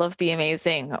all of the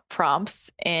amazing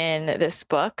prompts in this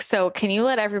book. So can you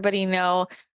let everybody know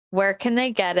where can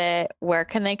they get it? Where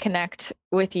can they connect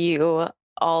with you?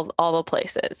 All the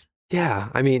places. Yeah.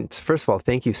 I mean, first of all,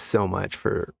 thank you so much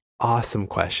for awesome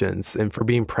questions and for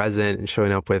being present and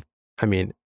showing up with, I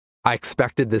mean, I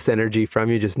expected this energy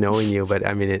from you just knowing you, but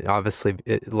I mean,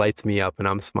 it lights me up and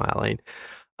I'm smiling.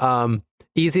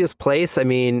 Easiest place, I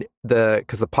mean,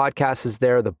 because the podcast is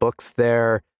there, the book's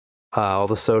there, all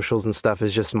the socials and stuff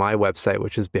is just my website,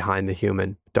 which is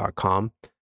behindthehuman.com.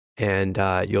 And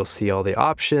you'll see all the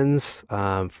options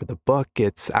for the book.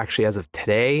 It's actually, as of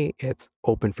today, it's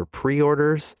open for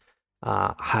pre-orders.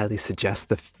 Highly suggest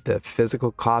the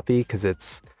physical copy because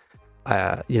it's,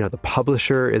 the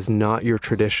publisher is not your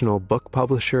traditional book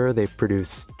publisher. They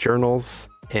produce journals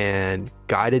and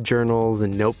guided journals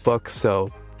and notebooks. So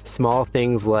small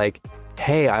things like,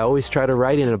 hey, I always try to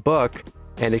write in a book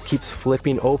and it keeps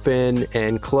flipping open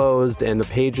and closed and the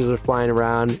pages are flying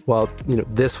around. Well,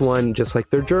 this one, just like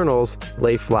their journals,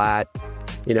 lay flat.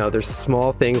 There's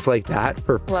small things like that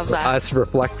for us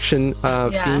reflection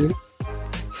feed.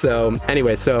 So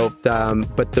anyway,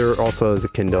 but there also is a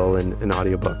Kindle and an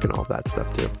audiobook and all that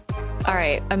stuff too. All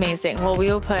right. Amazing. Well, we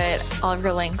will put all of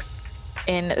your links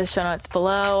in the show notes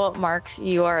below. Mark,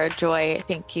 you are a joy.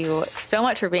 Thank you so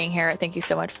much for being here. Thank you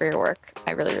so much for your work.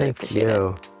 I really appreciate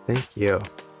it. Thank you.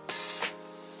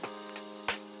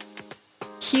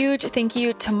 Huge thank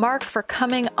you to Mark for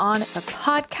coming on the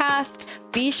podcast.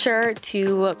 Be sure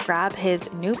to grab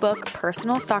his new book,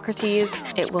 Personal Socrates.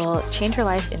 It will change your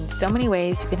life in so many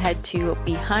ways. You can head to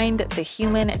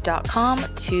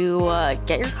behindthehuman.com to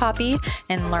get your copy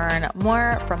and learn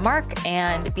more from Mark.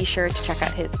 And be sure to check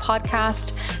out his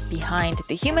podcast, Behind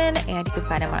the Human, and you can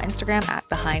find him on Instagram at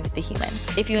Behind the Human.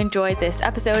 If you enjoyed this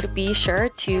episode, be sure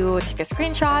to take a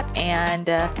screenshot and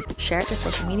share it to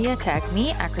social media. Tag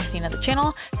me at Christina the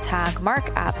Channel. Tag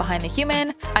Mark at Behind the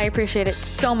Human. I appreciate it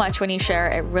so much when you share.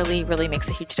 It really, really makes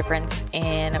a huge difference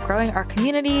in growing our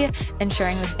community and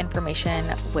sharing this information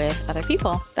with other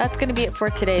people. That's going to be it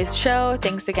for today's show.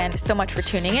 Thanks again so much for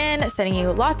tuning in, sending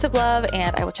you lots of love,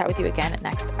 and I will chat with you again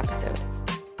next episode.